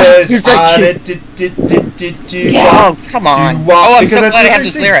it fun. says. Oh, come on. Oh, I'm so glad I have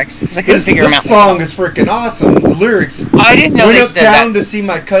these lyrics because I couldn't figure them out. This song is freaking awesome. The lyrics. I didn't know they said that. Went uptown to see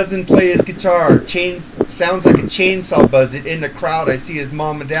my cousin play his guitar. Sounds like a chainsaw buzz. It in the crowd. I see his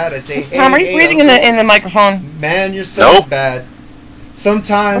mom and dad. I say, hey, Tom, are you breathing in the microphone? Man, your son's bad.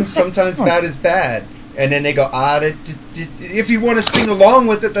 Sometimes bad is bad. And then they go, if you want to sing along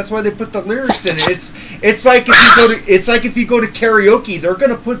with it, that's why they put the lyrics in it. It's like if you go to karaoke, they're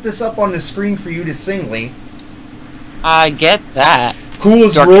gonna put this up on the screen for you to sing, Lee. I get that. Cool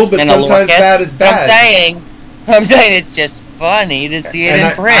as rule, but sometimes bad is bad. I'm saying it's just funny to see it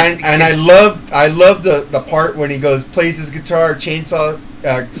in print. And I love the part when he plays his guitar, chainsaw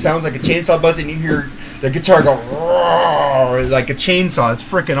sounds like a chainsaw buzz, and you hear the guitar go like a chainsaw. It's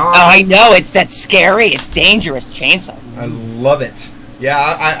freaking awesome. Oh, I know. That's scary. It's dangerous chainsaw. I love it. Yeah,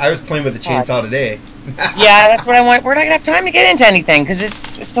 I was playing with the chainsaw today. Yeah, that's what I want. We're not gonna have time to get into anything because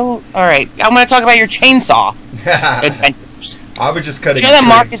it's so. All right, I'm gonna talk about your chainsaw adventures. I was just cutting. You know that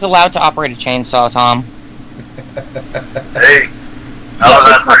Mark is allowed to operate a chainsaw, Tom. Hey, I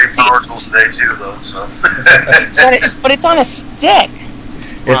was operating power tools today too, though. So. But it's on a stick.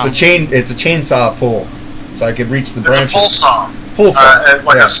 It's a chainsaw pull, so I could reach the branches. It's a pull saw.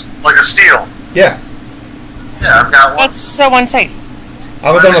 Like a steel. Yeah. Yeah, I've got one. That's so unsafe.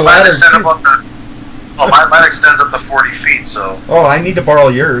 I was on the ladder too. Mine extends up to 40 feet, so. Oh, I need to borrow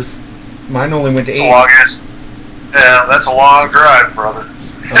yours. Mine only went to 8. Yeah, that's a long drive, brother.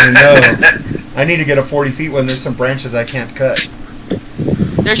 I know. I need to get a 40 feet when there's some branches I can't cut.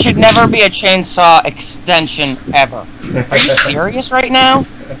 There should never be a chainsaw extension ever. Are you serious right now?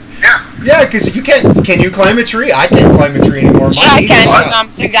 Yeah. Yeah, because you can't. Can you climb a tree? I can't climb a tree anymore. Yeah, I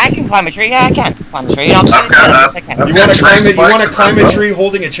can. So I can climb a tree. Yeah, I can climb a tree. Yes, I can. You want to climb a tree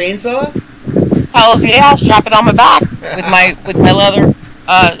holding a chainsaw? Hell yeah! I'll strap it on my back with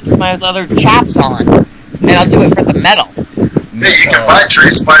my leather chaps on, and I'll do it for the metal. Hey, you can buy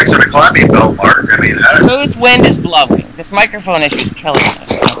tree spikes and a climbing belt, Mark. I mean, whose wind is blowing? This microphone issue is killing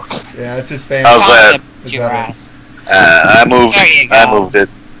us. Yeah, it's his fan. How's that? Your ass. I moved. There you go. I moved it.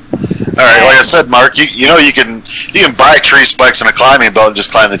 All right, like I said, Mark, you can buy tree spikes and a climbing belt and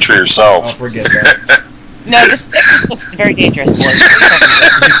just climb the tree yourself. Oh, forget that. No, this looks very dangerous, boys.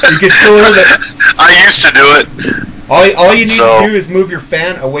 You can still hear that. I used to do it. All you need to do is move your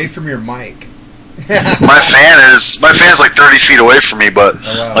fan away from your mic. my fan's like 30 feet away from me, but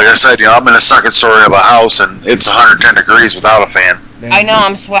like I said, I'm in the second story of a house and it's 110 degrees without a fan. I know.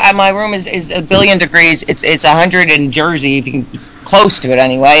 My room is a billion degrees. It's 100 in Jersey, if you can, close to it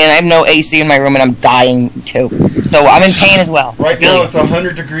anyway. And I have no AC in my room, and I'm dying too. So I'm in pain as well. Right now it's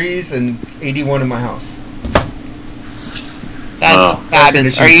 100 degrees and it's 81 in my house. That's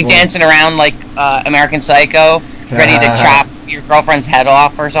fabulous. Are you dancing around like American Psycho, ready to chop your girlfriend's head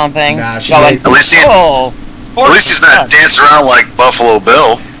off or something? Nah, at least he's not dancing around like Buffalo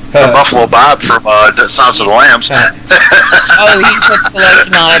Bill. The Buffalo Bob from Sounds of the Lambs. Oh, he puts the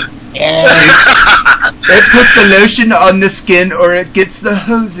lotion on it. It puts the lotion on the skin or it gets the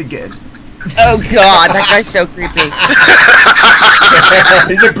hose again. Oh, God. That guy's so creepy.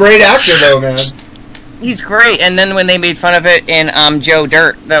 He's a great actor, though, man. He's great. And then when they made fun of it in Joe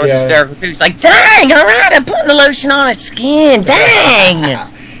Dirt, that was hysterical, too. He's like, dang, all right, I'm putting the lotion on his skin. Dang.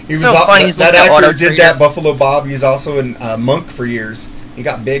 He was so funny. He's that actor did that, Buffalo Bob. He's also in Monk for years. He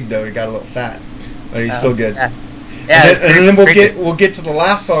got big, though. He got a little fat. But he's still good. Yeah. Yeah, and then we'll get to the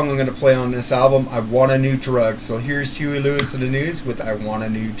last song I'm going to play on this album. I Want a New Drug. So here's Huey Lewis and the News with I Want a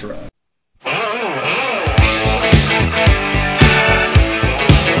New Drug.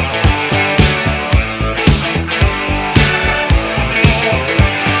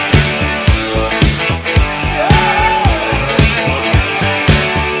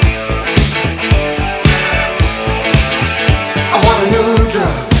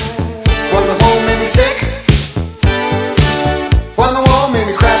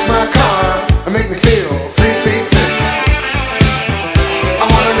 Make me feel 3 feet thick. I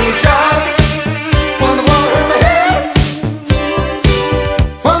want a new job. One that won't hurt my head.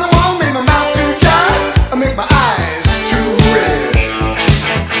 One that won't make my mouth too dry or make my eyes too red.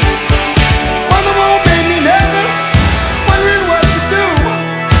 One that won't make me nervous, wondering what to do.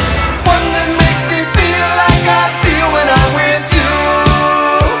 One that makes me feel like I feel when I'm with you.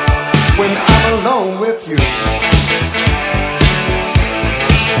 When I'm alone with you.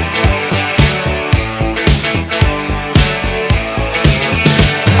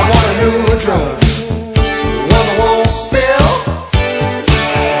 Drug, one that won't spill,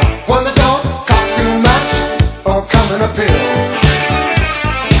 one that don't cost too much or come in a pill.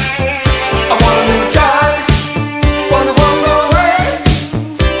 I want a new job, one that won't go away,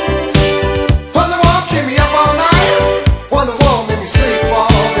 one that won't keep me up all night, one that won't make me sleep all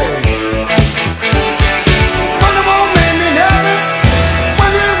day, one that won't make me nervous,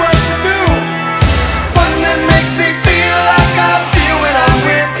 wondering what to do, one that makes me feel like I feel when I'm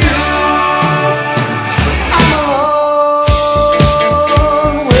with you.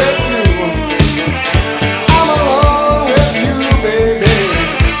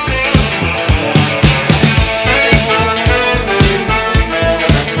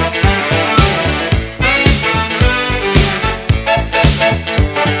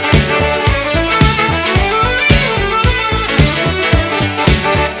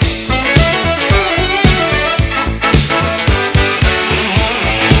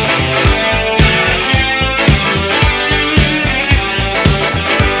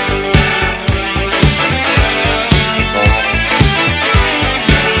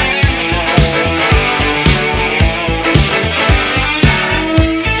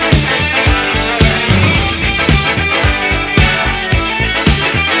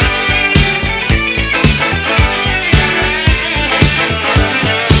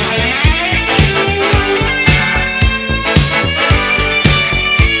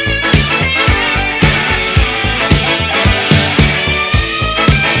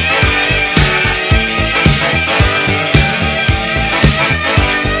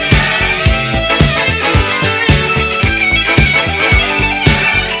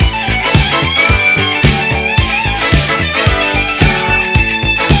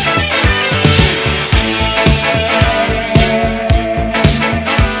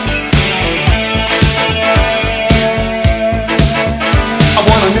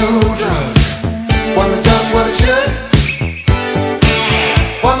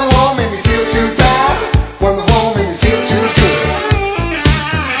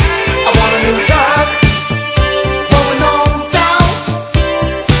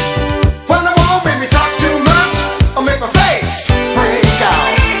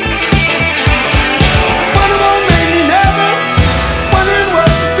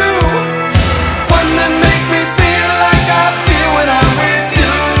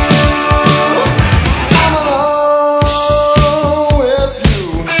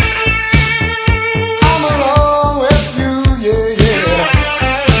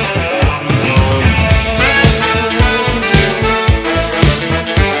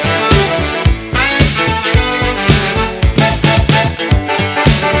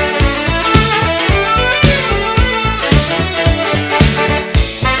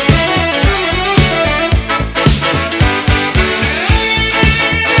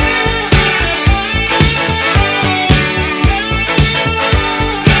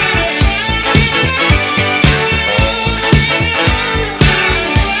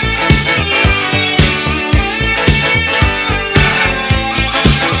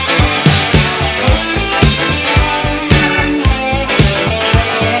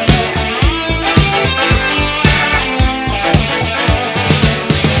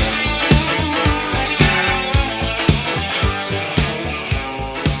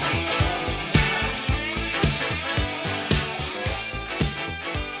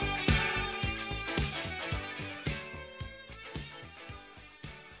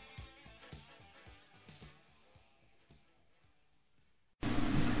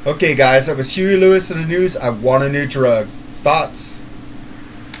 Okay, guys, that was Huey Lewis and the News. I Want a New Drug. Thoughts?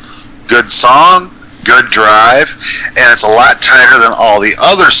 Good song. good drive, and it's a lot tighter than all the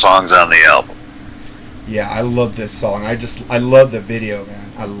other songs on the album. Yeah, I love this song. I love the video,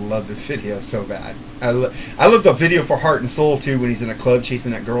 man. I love the video so bad. I love the video for Heart and Soul too, when he's in a club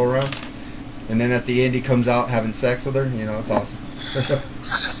chasing that girl around, and then at the end he comes out having sex with her. You know, it's awesome.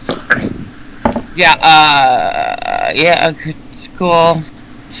 Yeah, a good school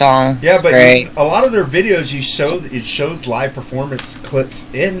song. Yeah, but great. a lot of their videos, it shows live performance clips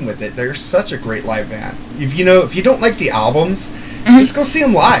in with it. They're such a great live band. If you don't like the albums, just go see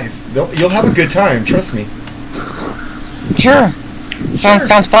them live. You'll have a good time. Trust me. Sure.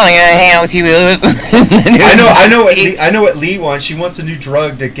 Sounds fun. I gotta hang out with Huey Lewis. I know what Lee wants. She wants a new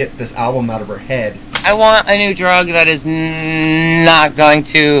drug to get this album out of her head. I want a new drug that is not going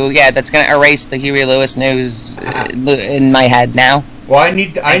to, that's going to erase the Huey Lewis news in my head now. Well, I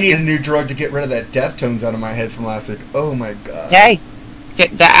need a new drug to get rid of that Deftones out of my head from last week. Oh my god. Hey,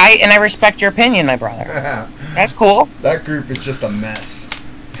 I respect your opinion, my brother. That's cool. That group is just a mess.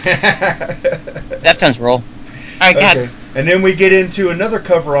 Deftones rule. All right, okay. And then we get into another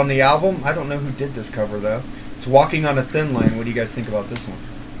cover on the album. I don't know who did this cover though. It's Walking on a Thin Line. What do you guys think about this one?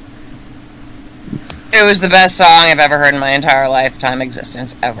 It was the best song I've ever heard in my entire lifetime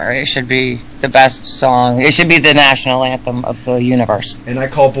existence ever. It should be the best song. It should be the national anthem of the universe. And I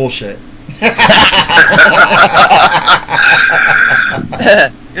call bullshit.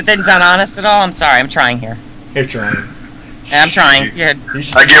 It didn't sound honest at all? I'm sorry. I'm trying here. You're trying. Yeah, I'm trying. Good.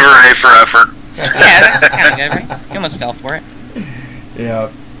 I give her A for effort. Yeah, that's kind of good, right? You almost fell for it. Yeah.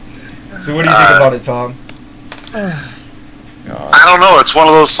 So what do you think about it, Tom? I don't know. It's one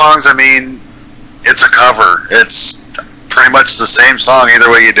of those songs, I mean, it's a cover. It's pretty much the same song either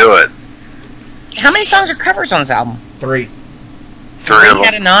way you do it. How many songs are covers on this album? 3. 3 of You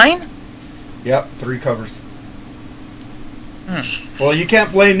had a them. 9? Yep, 3 covers. Well, you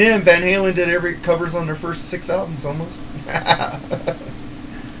can't blame them. Van Halen did every covers on their first 6 albums almost.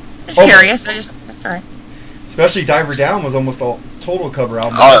 Just curious. That's all right. Especially Diver Down was almost a total cover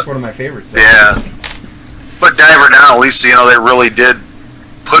album. That's one of my favorites. Yeah. But Diver Down, at least, you know, they really did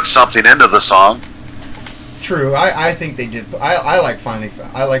put something into the song. True. I think they did. I like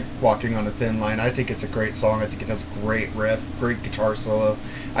Walking on a Thin Line. I think it's a great song. I think it has a great riff, great guitar solo.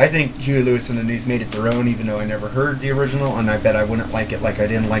 I think Huey Lewis and the News made it their own, even though I never heard the original, and I bet I wouldn't like it like I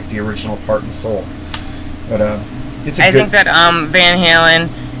didn't like the original Heart and Soul. But it's a I think that Van Halen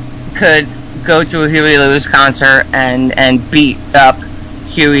could go to a Huey Lewis concert and beat up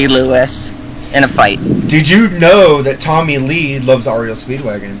Huey Lewis in a fight. Did you know that Tommy Lee loves REO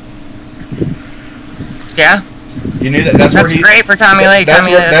Speedwagon? Yeah. You knew that? That's great for Tommy Lee.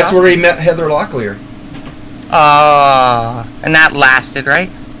 That's where he met Heather Locklear. And that lasted, right?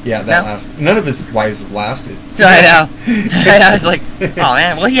 Yeah, that lasted. None of his wives have lasted. I know. I was like, oh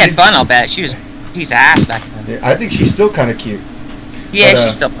man. Well, he had fun. I'll bet. She was a piece of ass back then. Yeah, I think she's still kind of cute. Yeah,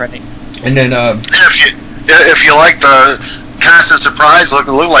 she's still pretty. And then if you like the constant surprise look,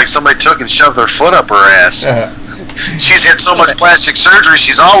 it looked like somebody took and shoved their foot up her ass. She's had so much plastic surgery,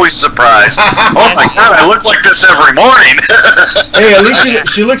 she's always surprised. Oh my god, I look like this every morning. Hey, at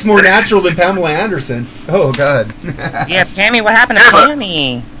least she looks more natural than Pamela Anderson. Oh god. Yeah, Pammy, what happened to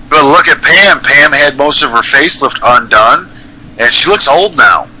Pammy? But look at Pam. Pam had most of her facelift undone, and she looks old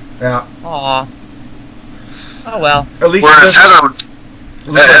now. Yeah. Aw. Oh well. At least whereas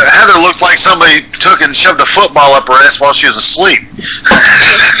Heather looked like somebody took and shoved a football up her ass while she was asleep.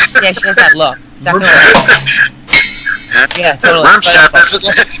 Yeah, she has that look. Definitely. Yeah, totally. Rim shot,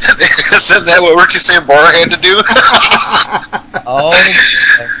 isn't that what Richie Sambora had to do? Oh.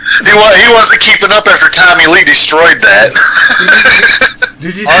 He wasn't keeping up after Tommy Lee destroyed that.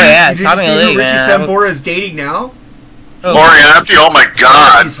 Did you see, Tommy who Lee, Richie Sambora is dating now? Moriarty, oh my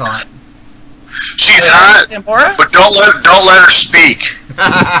god. She's hot. She's hot, but don't let her speak.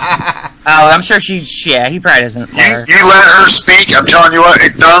 Oh, I'm sure he probably doesn't. You let her speak, I'm telling you what,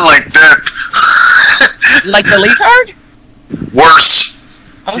 it's done like that. Like the leotard? Worse.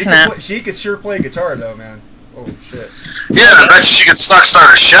 She could sure play guitar though, man. Oh shit. Yeah, I bet she could start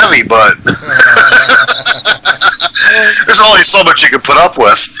a Chevy, but there's only so much you can put up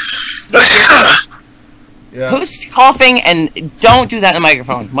with. Yeah. Who's coughing? And don't do that in the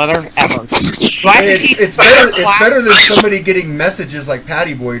microphone, mother ever. It's better than somebody getting messages like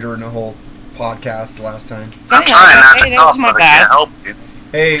Patty Boy during the whole podcast last time. I'm trying not to cough, but I can't help you.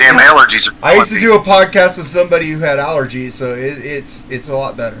 Hey, damn allergies are I used to do a podcast with somebody who had allergies, so it's a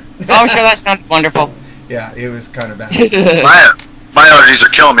lot better. Oh, I'm sure that sounds wonderful. Yeah, it was kind of bad. My allergies are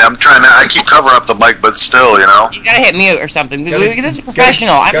killing me. I keep covering up the mic, but still, you know. You gotta hit mute or something. This is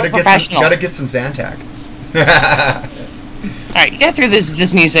professional. I'm a professional. Gotta get some Zantac. right, get through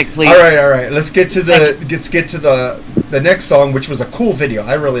this music, please. All right. Let's get to the next song, which was a cool video.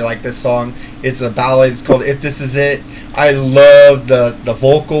 I really like this song. It's a ballad. It's called "If This Is It." I love the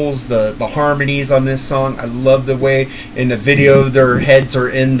vocals, the harmonies on this song. I love the way in the video their heads are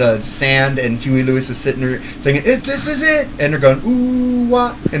in the sand and Huey Lewis is sitting there singing "If This Is It," and they're going ooh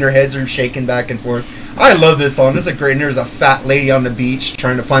wah, and their heads are shaking back and forth. I love this song. This is a great. And there's a fat lady on the beach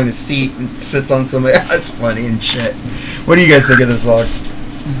trying to find a seat and sits on somebody. That's funny and shit. What do you guys think of this song?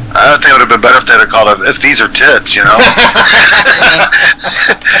 I think it would have been better if they'd have called it "If These Are Tits," you know.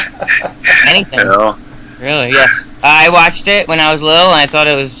 Anything. You know? Really, yeah. I watched it when I was little, and I thought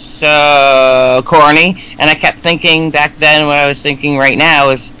it was so corny. And I kept thinking back then, what I was thinking right now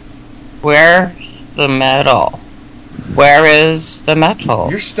is, where's the metal? Where is the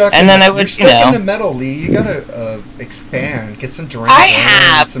metal? You're stuck. And then I would, you're stuck in the metal, Lee. You gotta expand. Get some Duran. I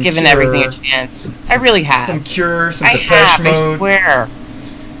have some given Cure, everything a chance. I really have. Some Cure, some I Depeche have. Mode. I swear.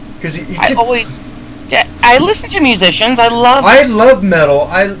 Because I always. Yeah, I listen to musicians. I love metal.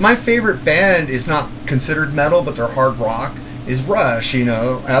 My favorite band is not considered metal, but they're hard rock. Is Rush. You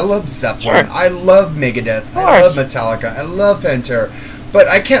know, I love Zeppelin. Sure. I love Megadeth. I love Metallica. I love Pantera. But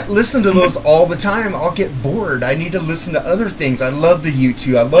I can't listen to those all the time. I'll get bored. I need to listen to other things. I love the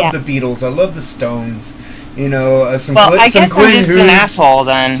U2. I love the Beatles. I love the Stones. You know, I guess I'm just an asshole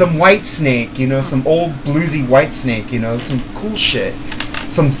then. Some Whitesnake. You know, some old bluesy Whitesnake. You know, some cool shit.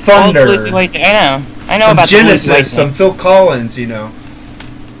 Some Thunder. Old bluesy Whitesnake. I know some about Genesis. the Some Phil Collins. You know.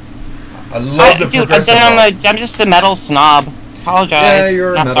 I love the progressive rock. I'm just a metal snob. Apologize. Yeah,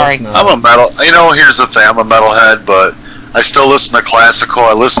 you're a metal snob. I'm a metal. You know, here's the thing. I'm a metalhead, but I still listen to classical.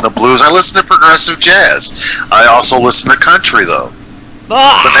 I listen to blues. I listen to progressive jazz. I also listen to country, though.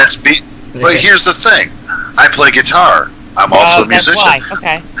 Ugh. But here's the thing. I play guitar. I'm also a musician. That's why.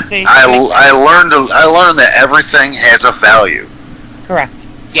 Okay. See, I learned that everything has a value. Correct.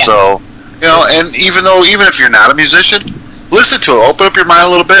 Yeah. So, you know, and even if you're not a musician, listen to it. Open up your mind a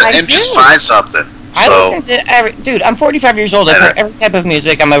little bit and just find something. I listen to dude. I'm 45 years old. I've heard every type of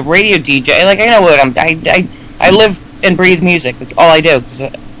music. I'm a radio DJ. Like I know what I live and breathe music. That's all I do.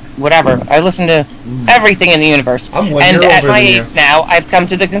 Whatever. I listen to everything in the universe. And at my age now, I've come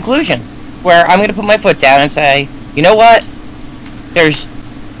to the conclusion where I'm going to put my foot down and say, you know what? There's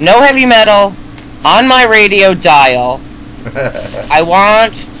no heavy metal on my radio dial. I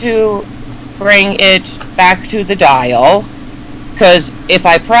want to bring it back to the dial because if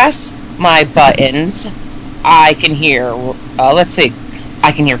I press my buttons, I can hear, let's see,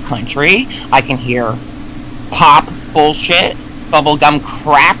 I can hear country, I can hear pop bullshit, bubblegum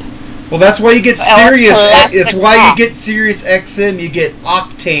crap. Well, that's why you get Sirius. It's why you get Sirius XM. You get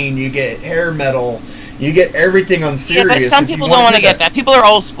Octane. You get hair metal. You get everything on Sirius. Yeah, but some people don't want to get that. People are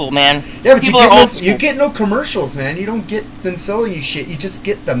old school, man. Yeah, but people you get no commercials, man. You don't get them selling you shit. You just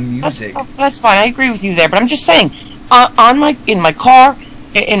get the music. That's fine. I agree with you there. But I'm just saying, in my car,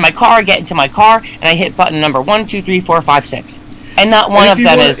 I get into my car and I hit button number 1, 2, 3, 4, 5, 6, and not one of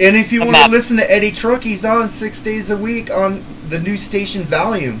them is. And if you want to listen to Eddie Trunk, he's on 6 days a week on the new station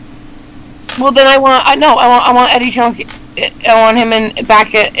Volume. Well, then I want Eddie Trunk. I want him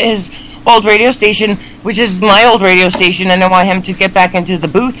back at his old radio station, which is my old radio station, and I want him to get back into the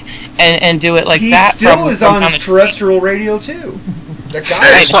booth and do it like that. He still is on terrestrial radio too. That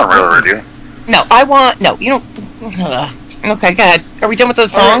guy. It's not real radio. No, you don't. Okay, go ahead. Are we done with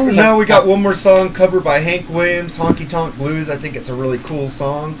those songs? No, we got one more song covered by Hank Williams, Honky Tonk Blues. I think it's a really cool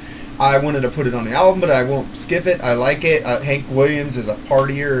song. I wanted to put it on the album, but I won't skip it. I like it. Hank Williams is a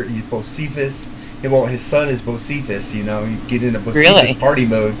partier. He's Bocephus. Well, his son is Bocephus, you know. You get into Bocephus party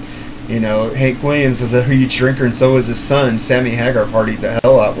mode. You know, Hank Williams is a huge drinker, and so is his son. Sammy Hagar partied the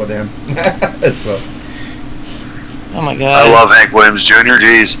hell out with him. So. Oh, my God. I love Hank Williams Jr.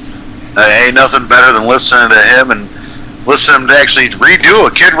 Jeez. Ain't nothing better than listening to him and listening to actually redo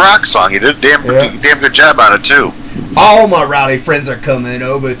a Kid Rock song. He did a damn good job on it, too. All my rowdy friends are coming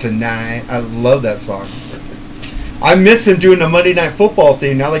over tonight. I love that song. I miss him doing the Monday Night Football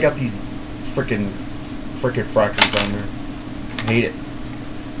thing. Now they got these frickin' frackers on there. Hate it.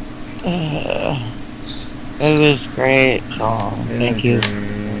 This is a great song. Thank you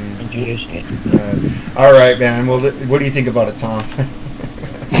for introducing it. All right, man. Well, what do you think about it, Tom?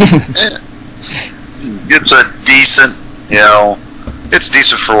 It's a decent, it's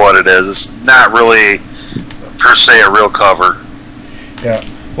decent for what it is. It's not really, per se, a real cover. Yeah.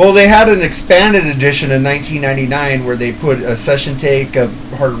 Well, they had an expanded edition in 1999 where they put a session take of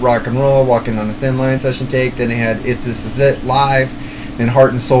Hard Rock and Roll, Walking on a Thin Line session take. Then they had If This Is It live. Then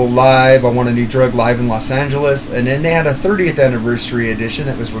Heart and Soul Live, I Want a New Drug live in Los Angeles. And then they had a 30th anniversary edition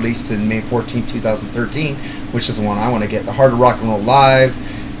that was released in May 14, 2013, which is the one I want to get. The Heart of Rock and Roll Live.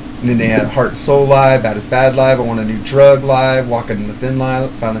 And then they had Heart and Soul Live, Bad is Bad Live, I Want a New Drug Live, Walking in the Thin Line,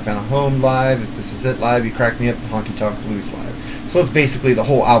 Finally Found a Home Live, If This Is It Live, You Crack Me Up, Honky Tonk Blues Live. So it's basically the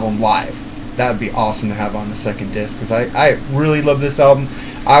whole album live. That would be awesome to have on the second disc, because I really love this album.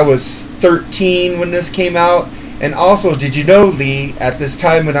 I was 13 when this came out. And also, did you know, Lee, at this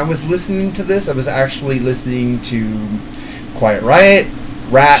time when I was listening to this, I was actually listening to Quiet Riot,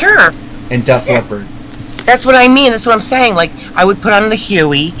 Rat, Sure. and Def Leppard. That's what I mean. That's what I'm saying. Like, I would put on the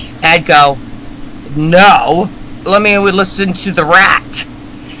Huey, and I'd go, no, let me listen to the Rat.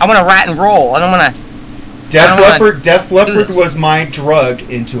 I want to rat and roll. I don't want to... Def Leppard was my drug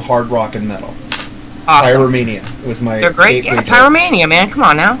into hard rock and metal. Awesome. Pyromania was my They're great. gateway Yeah, drug. Pyromania, man. Come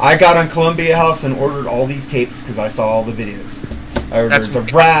on now. I got on Columbia House and ordered all these tapes because I saw all the videos. I ordered That's the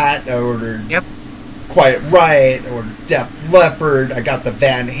right. Rat, I ordered Yep. Quiet Riot, I ordered Def Leppard, I got the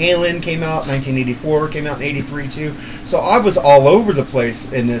Van Halen, came out 1984, came out in 83 too. So I was all over the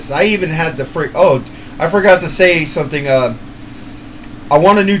place in this. I even had the I forgot to say something. I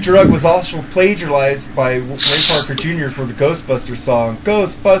Want a New Drug was also plagiarized by Ray Parker Jr. for the Ghostbusters song.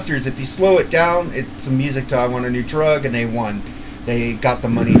 Ghostbusters, if you slow it down, it's some music to I Want a New Drug, and they won. They got the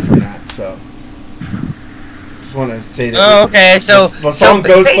money from that, so. Just want to say that. Oh, okay, so... The song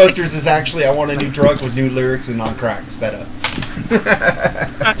Ghostbusters is actually I Want a New Drug with new lyrics and on crack, sped up.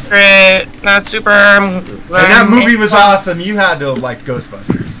 That's great. That's super... And that movie was awesome. You had to have liked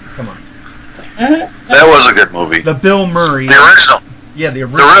Ghostbusters. Come on. That was a good movie. The Bill Murray. The original. Yeah, the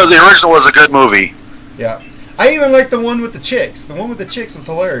original. The original was a good movie. Yeah. I even liked the one with the chicks. The one with the chicks was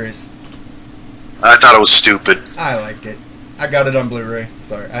hilarious. I thought it was stupid. I liked it. I got it on Blu-ray.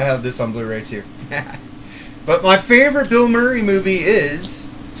 Sorry, I have this on Blu-ray too. But my favorite Bill Murray movie is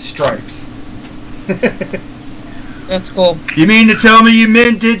Stripes. That's cool. You mean to tell me you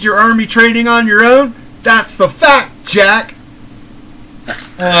men did your army training on your own? That's the fact, Jack.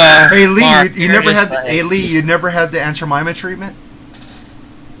 Hey Lee, Mark, you you're never just had. like- Hey Lee, you never had the Aunt Jemima treatment.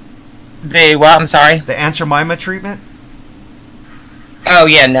 The what? I'm sorry? The Aunt Jemima treatment. Oh,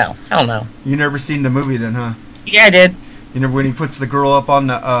 yeah, no. Hell no. You never seen the movie then, huh? Yeah, I did. You know when he puts the girl up on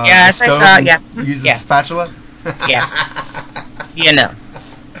the Yes, the I stove saw it, and yeah. uses Yeah. a spatula? Yes. Yeah, no.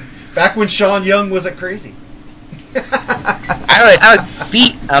 Back when Sean Young wasn't crazy. I would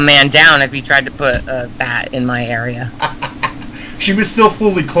beat a man down if he tried to put that in my area. She was still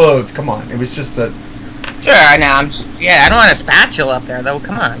fully clothed. Come on. It was just a Sure, no, I don't want a spatula up there, though.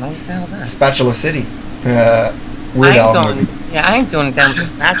 Come on. What the hell's that? Spatula City. Weird Al movie. Yeah, I ain't doing it down with a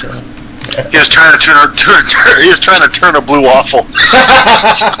spatula. He was trying to turn a blue waffle.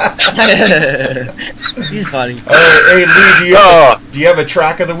 He's funny. Hey Lee, do you have a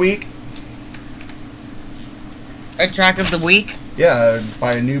track of the week? A track of the week? Yeah,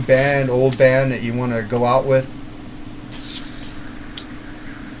 by a new band, old band that you want to go out with.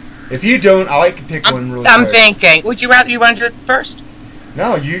 If you don't, I can pick one really I'm quick. thinking. Would you rather you want to do it first?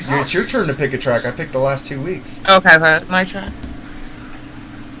 No, it's your turn to pick a track. I picked the last 2 weeks. Okay, my track.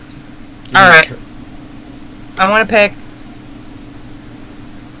 Give me All a right. tr- I want to pick.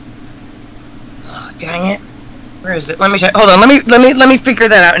 Oh, dang it! Where is it? Let me check. Hold on. Let me figure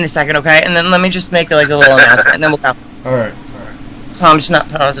that out in a second, okay? And then let me just make like a little announcement, and then we'll go. All right. So I'm just not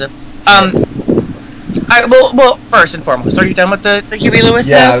positive. Well, first and foremost, are you done with the Huey Lewis?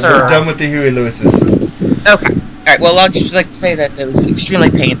 Yeah, test, we're done with the Huey Lewis's. Okay. All right. Well, I'd just like to say that it was extremely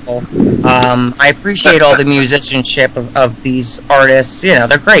painful. I appreciate all the musicianship of these artists. You know,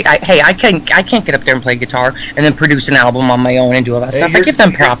 they're great. I can't get up there and play guitar and then produce an album on my own and do all that stuff. I give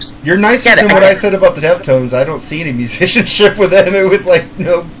them props. You're nicer Get it. than what I said about the Deftones. I don't see any musicianship with them. It was like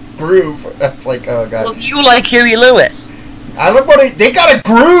no groove. That's like, oh god. Well, you like Huey Lewis. I look what they got a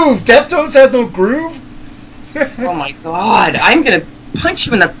groove. Deftones has no groove. Oh my god! I'm gonna punch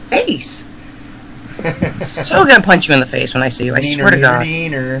you in the face. So gonna punch you in the face when I see you. I swear to God.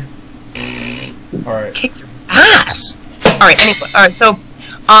 All right. Kick your ass. All right. Anyway, all right. So,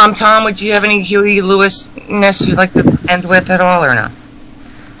 Tom, would you have any Huey Lewis-ness you'd like to end with at all, or no?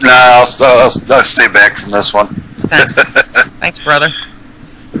 No, I'll stay back from this one. Thanks. Thanks, brother.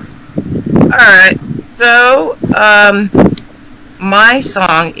 All right. So, my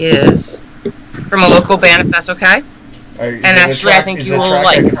song is from a local band, if that's okay. And actually, I think you will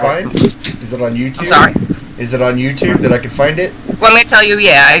like it. Is it on YouTube? I'm sorry. Is it on YouTube that I can find it? Well, let me tell you.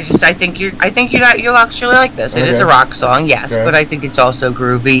 Yeah, I think you'll actually like this. It is a rock song, yes, Okay. but I think it's also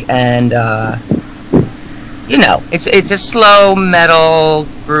groovy and you know, it's a slow metal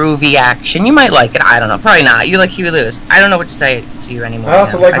groovy action. You might like it. I don't know. Probably not. You like Huey Lewis. I don't know what to say to you anymore. I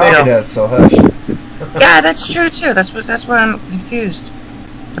also like Megadeth, so hush. Yeah, that's true too. That's where I'm confused.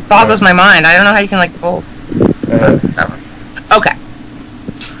 It boggles my mind. I don't know how you can like both. Okay.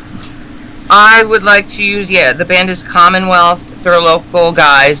 I would like to use, the band is Commonwealth. They're local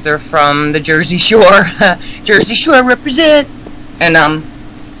guys. They're from the Jersey Shore. Jersey Shore represent. And,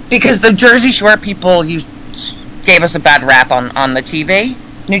 because the Jersey Shore people gave us a bad rap on the TV.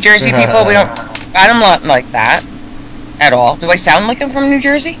 New Jersey people, I don't like that at all. Do I sound like I'm from New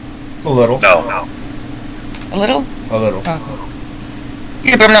Jersey? A little. No. A little? A little.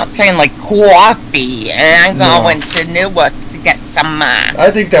 Yeah, but I'm not saying like coffee, and I'm going to Newark to get some.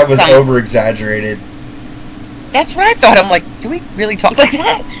 I think that was over-exaggerated. That's what I thought. I'm like, do we really talk like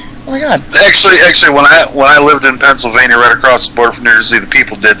that? Oh my god. Actually, when I lived in Pennsylvania, right across the border from New Jersey, the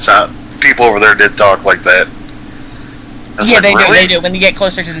people over there did talk like that. Yeah, they do. They do. When you get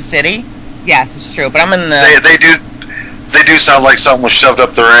closer to the city, yes, it's true. But I'm in the. They do sound like something was shoved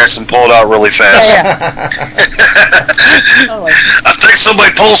up their ass and pulled out really fast. Yeah. I think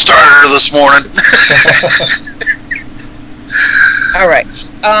somebody pull started her this morning. All right.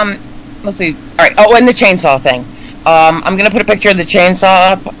 Let's see. All right. Oh, and the chainsaw thing. I'm gonna put a picture of the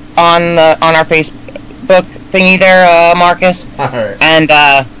chainsaw up on our Facebook thingy there, Marcus. All right. And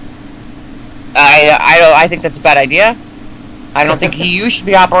I think that's a bad idea. I don't think you should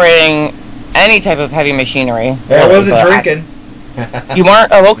be operating any type of heavy machinery. I wasn't drinking. You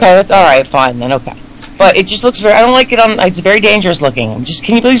weren't? Oh, okay. That's all right. Fine then. Okay. But it just looks very. I don't like it. It's very dangerous looking.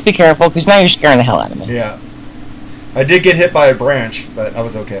 Can you please be careful? Because now you're scaring the hell out of me. Yeah. I did get hit by a branch, but I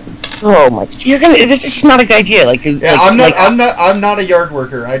was okay. Oh my! This is just not a good idea. I'm not a yard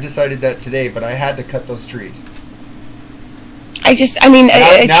worker. I decided that today, but I had to cut those trees. Now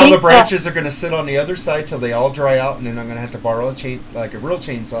the branches are going to sit on the other side till they all dry out, and then I'm going to have to borrow a real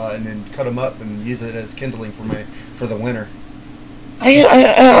chainsaw, and then cut them up and use it as kindling for the winter. I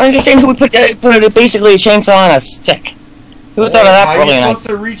don't understand who would put basically a chainsaw on a stick. Who would thought of that? How are you supposed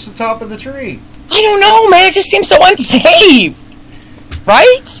to reach the top of the tree? I don't know, man. It just seems so unsafe,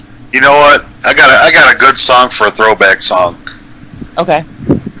 right? You know what? I got a good song for a throwback song. Okay.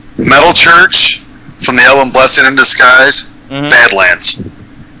 Metal Church from the album Blessing in Disguise. Badlands.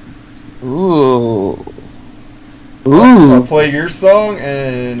 Ooh. I'll play your song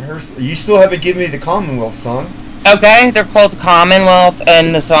and hers. You still haven't given me the Commonwealth song. Okay, they're called Commonwealth,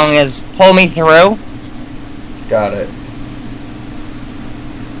 and the song is "Pull Me Through." Got it.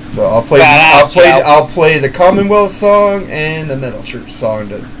 So I'll play the Commonwealth song and the Metal Church song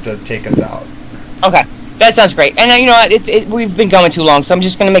to take us out. Okay. That sounds great. And you know what? We've been going too long, so I'm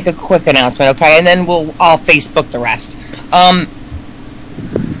just going to make a quick announcement, okay? And then I'll Facebook the rest.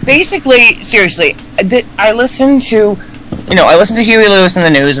 Basically, seriously, I listened to Huey Lewis in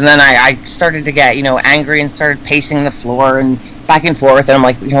the news, and then I started to get, angry and started pacing the floor and back and forth, and I'm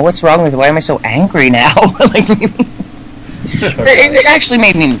like, what's wrong with me? Why am I so angry now? It actually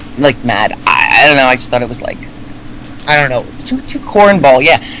made me, mad. I don't know, I just thought it was, too cornball.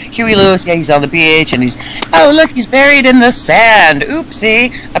 Yeah, Huey Lewis, he's on the beach, and he's buried in the sand.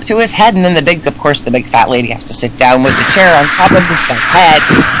 Oopsie, up to his head, and then the big fat lady has to sit down with the chair on top of this guy's head,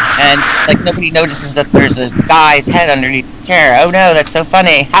 and, nobody notices that there's a guy's head underneath the chair. Oh no, that's so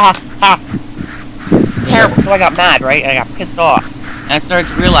funny. Ha ha. Terrible. So I got mad, right? I got pissed off. And I started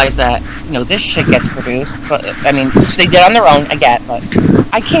to realize that, this shit gets produced, but, which they did on their own, I get, but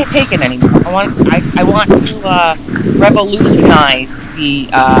I can't take it anymore. I want to revolutionize the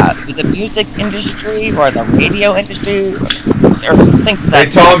music industry or the radio industry or something. Hey,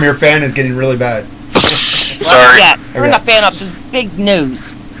 Tom, your fan is getting really bad. Sorry. Yeah, turn the fan up. This is big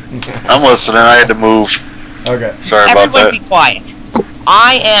news. I'm listening. I had to move. Okay. Sorry about that. Everyone be quiet.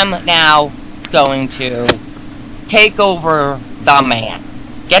 I am now going to take over the man.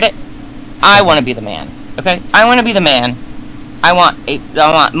 Get it? I want to be the man. Okay? I want to be the man. I want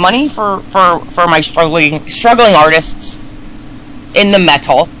money for my struggling artists in the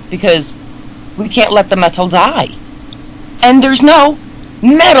metal, because we can't let the metal die. And there's no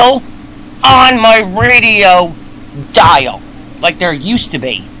metal on my radio dial like there used to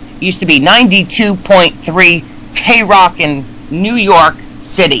be. It used to be 92.3 K-Rock in New York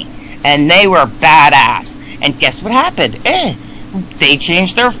City, and they were badass. And guess what happened? They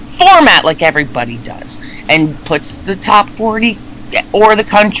changed their format like everybody does, and puts the top 40 or the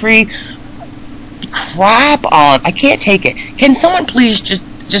country crap on. I can't take it. Can someone please just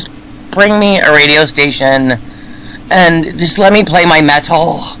bring me a radio station and just let me play my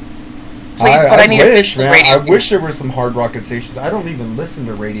metal? please, but I need wish, a man. radio I wish station. there were some hard rock stations. I don't even listen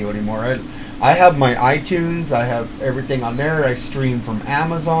to radio anymore. I have my iTunes. I have everything on there. I stream from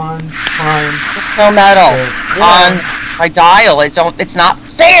Amazon Prime. No metal Yeah. on my dial. It's not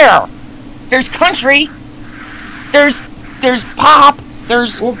fair. There's country. There's pop.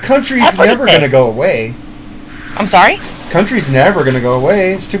 Well, country's Everything. never going to go away. I'm sorry? Country's never going to go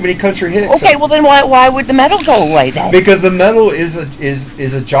away. It's too many country hits. Okay, well then why would the metal go away then? Because the metal is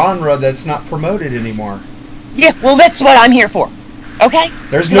a genre that's not promoted anymore. Yeah, well that's what I'm here for. Okay?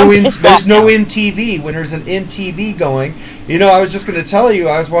 There's 'Cause no I'm pissed there's off no now. MTV. When there's an MTV going, I was just going to tell you,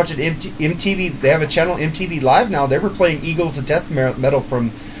 I was watching MTV. They have a channel, MTV Live now. They were playing Eagles of Death Metal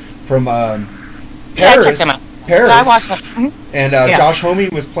from Paris. Yeah, check them out. Paris. Yeah, I watched them. Mhm. And Yeah. Josh Homme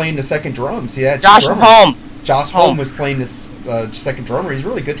was playing the second drums. He had two Josh drummers. Holm. Josh Holm. Holm was playing this second drummer. He's a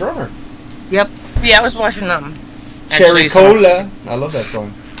really good drummer. Yep. Yeah, I was watching them. Cherry Cola. I love that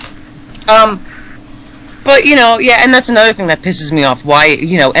song. But yeah, and that's another thing that pisses me off. Why,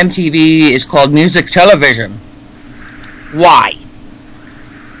 MTV is called music television. Why?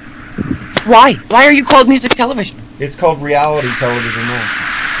 Why? Why are you called music television? It's called reality television now.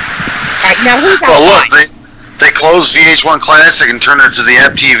 Alright, now who's Well, outside? look, they closed VH1 Classic and turned it to the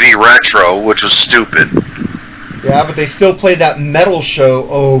MTV Retro, which was stupid. Yeah, but they still play that metal show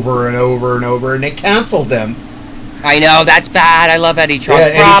over and over and over, and they canceled them. I know, that's bad. I love Eddie Trunk.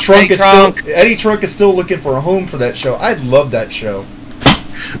 Yeah, Props, Eddie Trunk. Eddie Trunk is still looking for a home for that show. I love that show.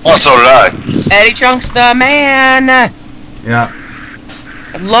 Well, so did I. Eddie Trunk's the man. Yeah.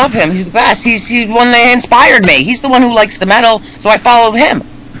 I love him. He's the best. He's the one that inspired me. He's the one who likes the metal, so I followed him.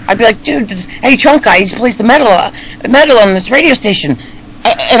 I'd be like, dude, this Eddie Trunk guy, he plays the metal on this radio station.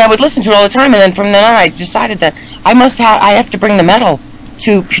 And I would listen to it all the time, and then from then on I decided that I have to bring the metal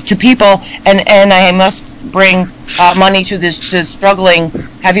to people, and I must bring money to the struggling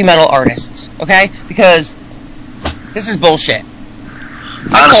heavy metal artists, okay? Because this is bullshit.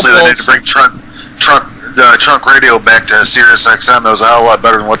 Honestly, they need to bring Trunk Radio back to Sirius XM. It was a hell of a lot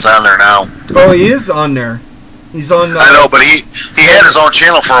better than what's on there now. Oh, he is on there. He's on. I know, but he had his own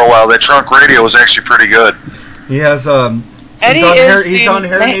channel for a while. That Trunk Radio was actually pretty good. He has Eddie He's on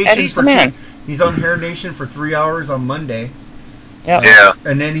Hair Nation Eddie's for the man. He's on Hair Nation for 3 hours on Monday. Yep. Yeah.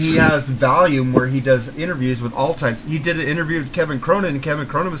 And then he has Volume where he does interviews with all types. He did an interview with Kevin Cronin, and Kevin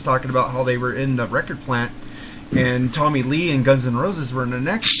Cronin was talking about how they were in the record plant, and Tommy Lee and Guns N' Roses were in the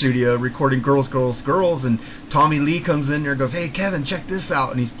next studio recording Girls, Girls, Girls, and Tommy Lee comes in there and goes, hey, Kevin, check this out,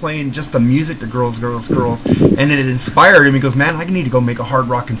 and he's playing just the music to Girls, Girls, Girls, and it inspired him. He goes, man, I need to go make a hard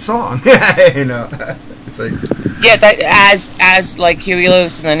rockin' song. It's like... Yeah, that as like Huey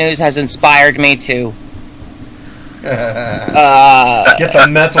Lewis in the News has inspired me to get the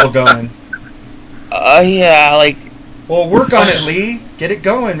metal going. Yeah, like Well, work on it, Lee. Get it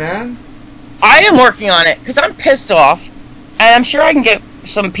going, man. I am working on it because I'm pissed off, and I'm sure I can get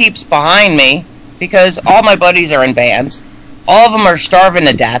some peeps behind me because all my buddies are in bands. All of them are starving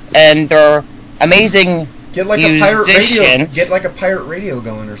to death, and they're amazing Get like musicians. a pirate radio. Get like a pirate radio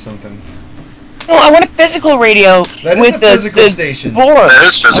going or something. No, I want a physical radio That is with a the physical station. board. That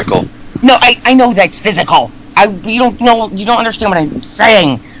is physical. No, I know that's physical. You don't understand what I'm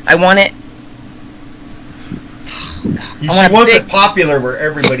saying. I want it. You I want should a want big- it popular where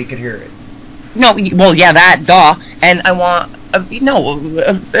everybody could hear it. No, well, yeah, that, duh. And I want a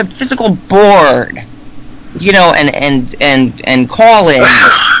physical board. And call in.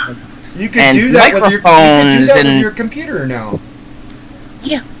 You can And do that with microphones with and- your computer now.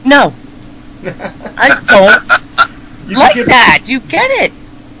 Yeah, no, I don't You like can get- that. You get it.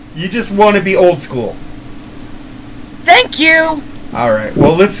 You just want to be old school. Thank you. All right.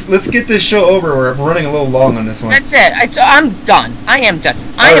 Well, let's get this show over. We're running a little long on this one. That's it. I'm done. I am done.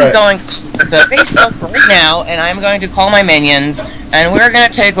 I All am right. going to Facebook right now, and I'm going to call my minions, and we're going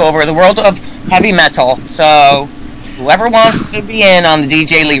to take over the world of heavy metal. So whoever wants to be in on the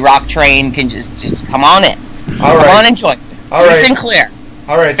DJ Lee Rock train can just come on in. All Come right. on and join. All Lee right. Sinclair.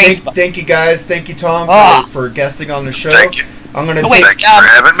 All right. Facebook. Thank you guys. Thank you, Tom, Ah. for guesting on the show. Thank you. I'm gonna Oh, wait. Thank you for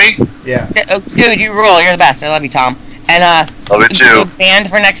having me. Yeah. Dude, you rule. You're the best. I love you, Tom. And Love it too. the band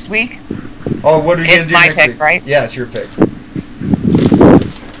for next week. Oh, what are you It's gonna do my next pick, week? right? Yeah, it's your pick.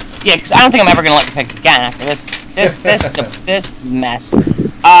 Yeah, because I don't think I'm ever gonna let you pick again after this mess.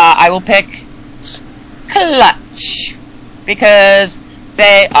 I will pick Clutch because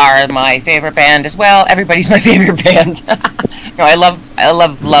they are my favorite band as well. Everybody's my favorite band. No, I love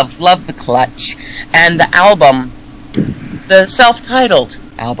the Clutch and the album, the self-titled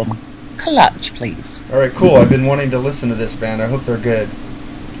album, Clutch, please. All right, cool. I've been wanting to listen to this band. I hope they're good.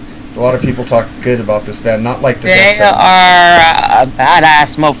 A lot of people talk good about this band, not like the They Deftones. are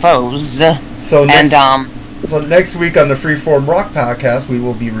badass mofos. So next, And so next week on the Freeform Rock Podcast, we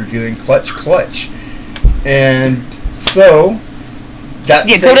will be reviewing Clutch Clutch. And so that's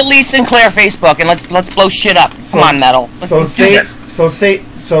yeah, go to Lee Sinclair Facebook and let's blow shit up. Come on, metal. Let's do this.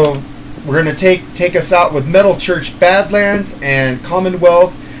 So we're gonna take us out with Metal Church Badlands and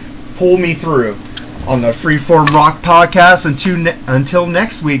Commonwealth Pull Me Through on the Freeform Rock Podcast. Until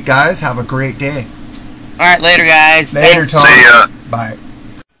next week, guys, have a great day. All right, later, guys. Later, Thanks. Tom. See ya. Bye.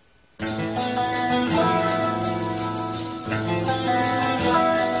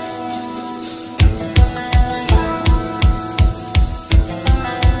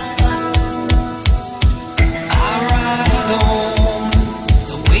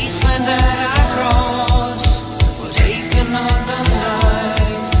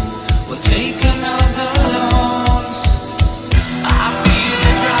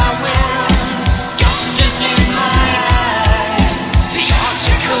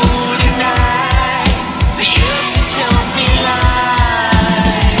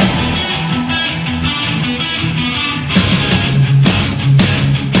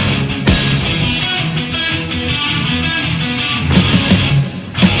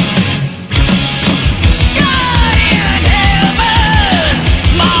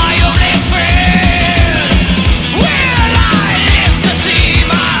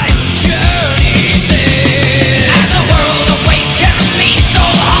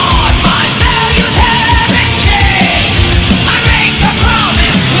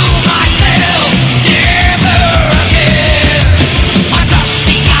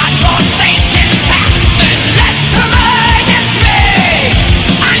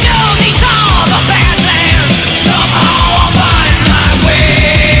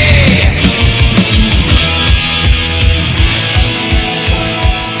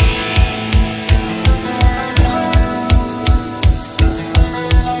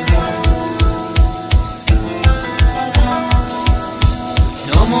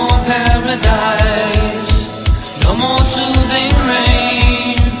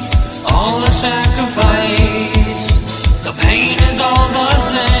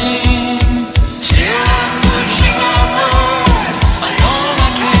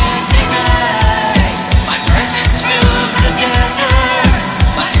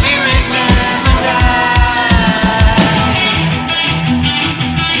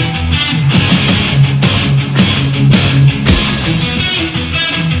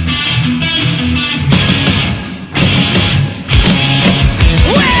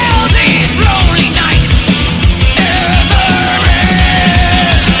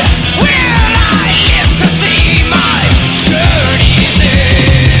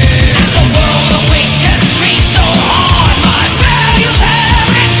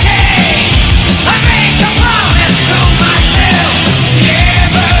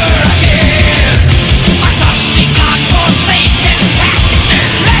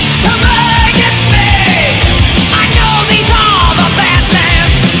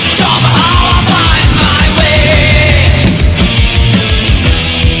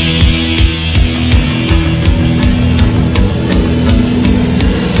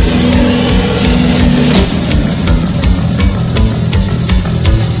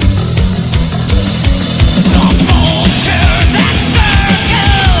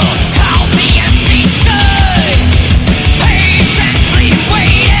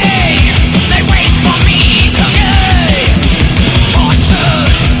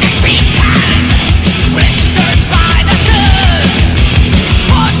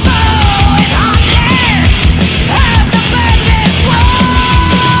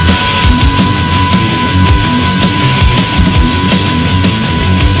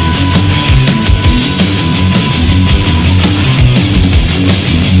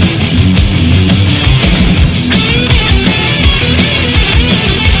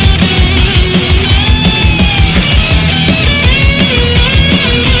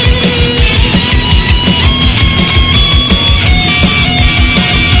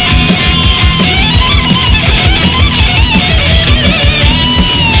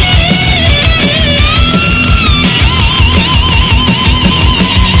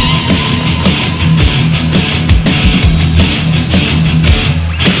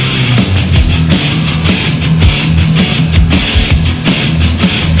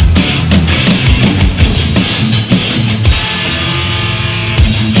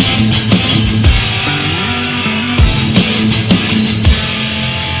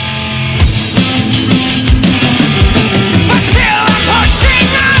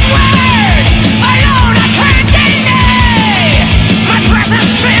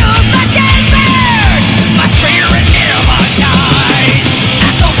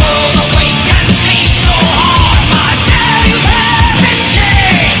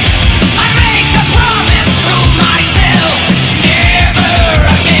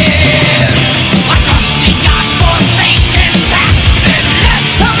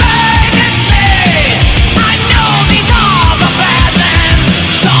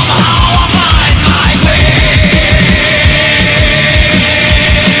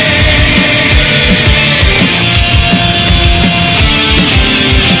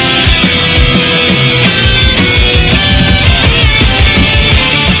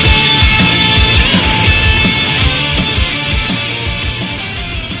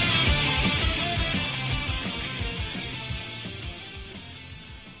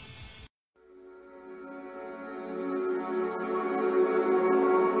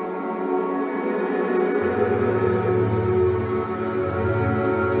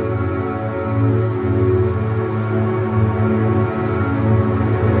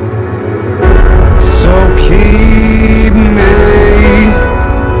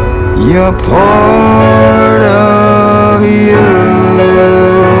 You're part of you.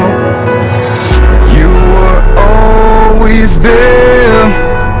 You were always there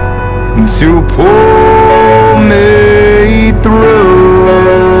to pull me through.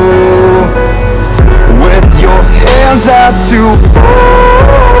 With your hands out to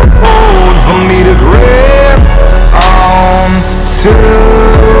hold for me to grab on to.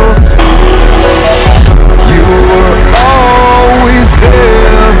 You were always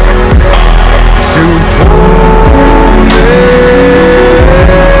there to pull me.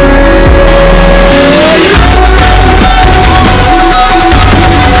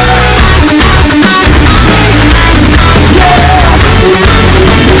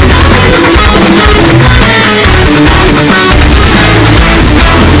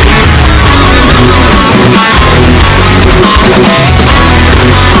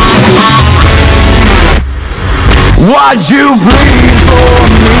 Why'd you bleed for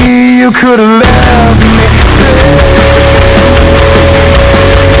me? You could've left me there.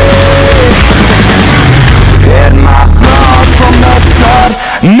 Had my thoughts from the start,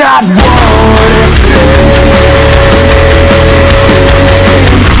 not what it seems.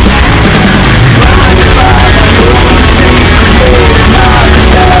 Blinded by my own disease, created my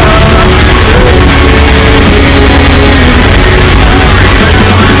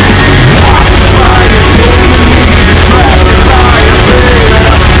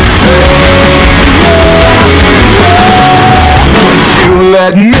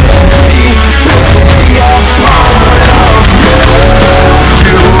let me be a part of you.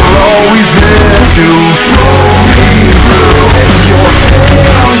 You were always there to pull me through. With your hands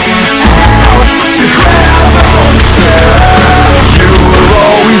out to grab onto. You were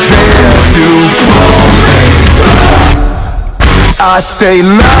always there to pull me through. I stay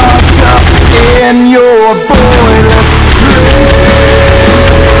locked up in your boiler's dream.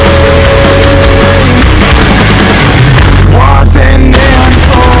 Wasn't in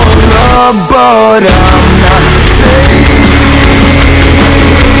for love, but I'm not safe.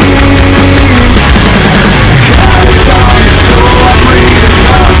 Got it on me, so I breathe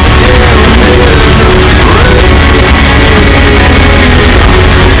across the air and misery breathe.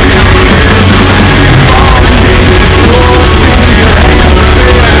 Bonding souls in your hands,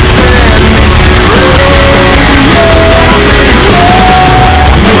 better set me free.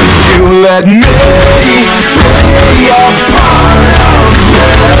 Would you let me be a part of you?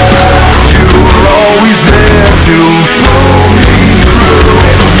 You were always there to pull me through.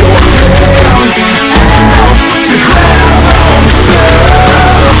 With your hands out to grab onto.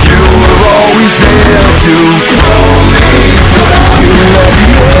 You were always there to pull me through. You let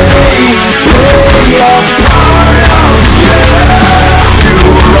me be a part of you. You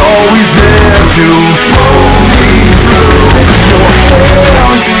were always there to pull me through. With your hands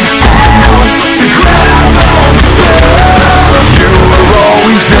out to grab onto.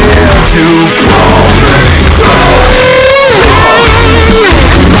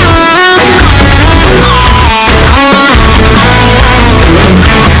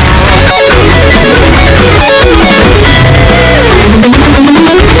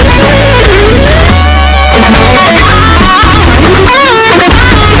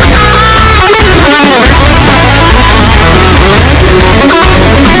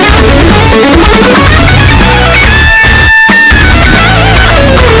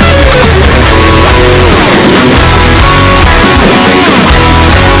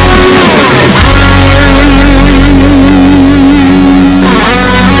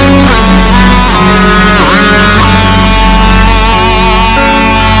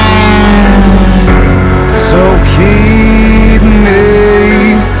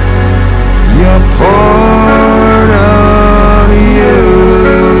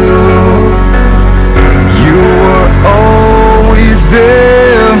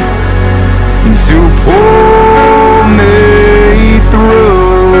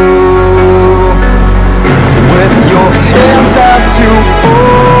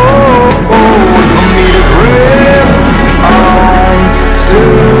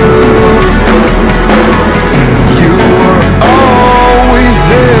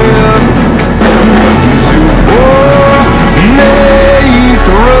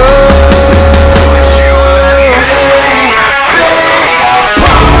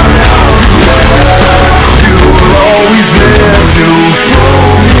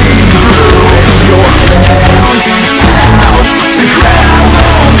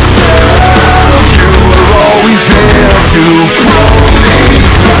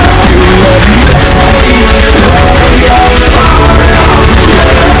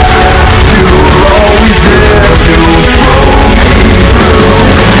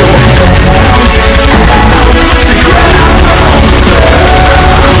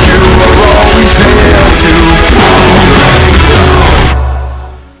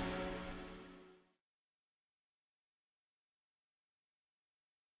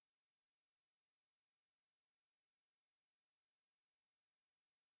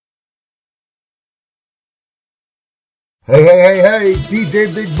 Hey,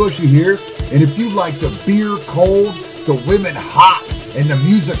 DJ Big Bushy here, and if you like the beer cold, the women hot, and the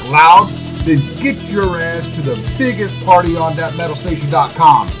music loud, then get your ass to the biggest party on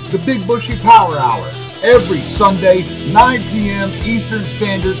thatmetalstation.com, the Big Bushy Power Hour, every Sunday, 9 p.m. Eastern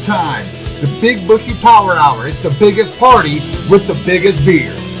Standard Time. The Big Bushy Power Hour, it's the biggest party with the biggest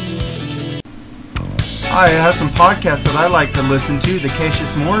beer. I have some podcasts that I like to listen to. The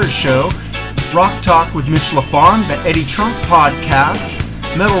Cassius Morris Show, Rock Talk with Mitch LaFon, the Eddie Trunk Podcast,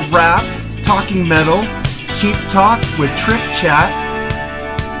 Metal Raps, Talking Metal, Cheap Talk with Trick Chat,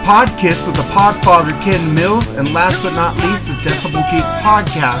 Podkiss with the Podfather Ken Mills, and last but not least, the Decibel Geek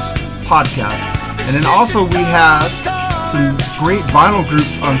Podcast. And then also we have some great vinyl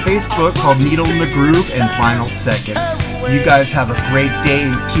groups on Facebook called Needle in the Groove and Vinyl Seconds. You guys have a great day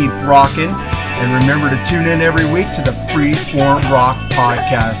and keep rocking. And remember to tune in every week to the Freeform Rock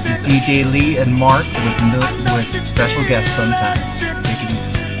Podcast with DJ Lee and Mark with special guests sometimes. Take it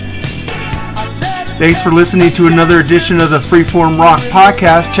easy. Thanks for listening to another edition of the Freeform Rock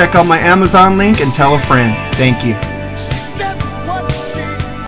Podcast. Check out my Amazon link and tell a friend. Thank you.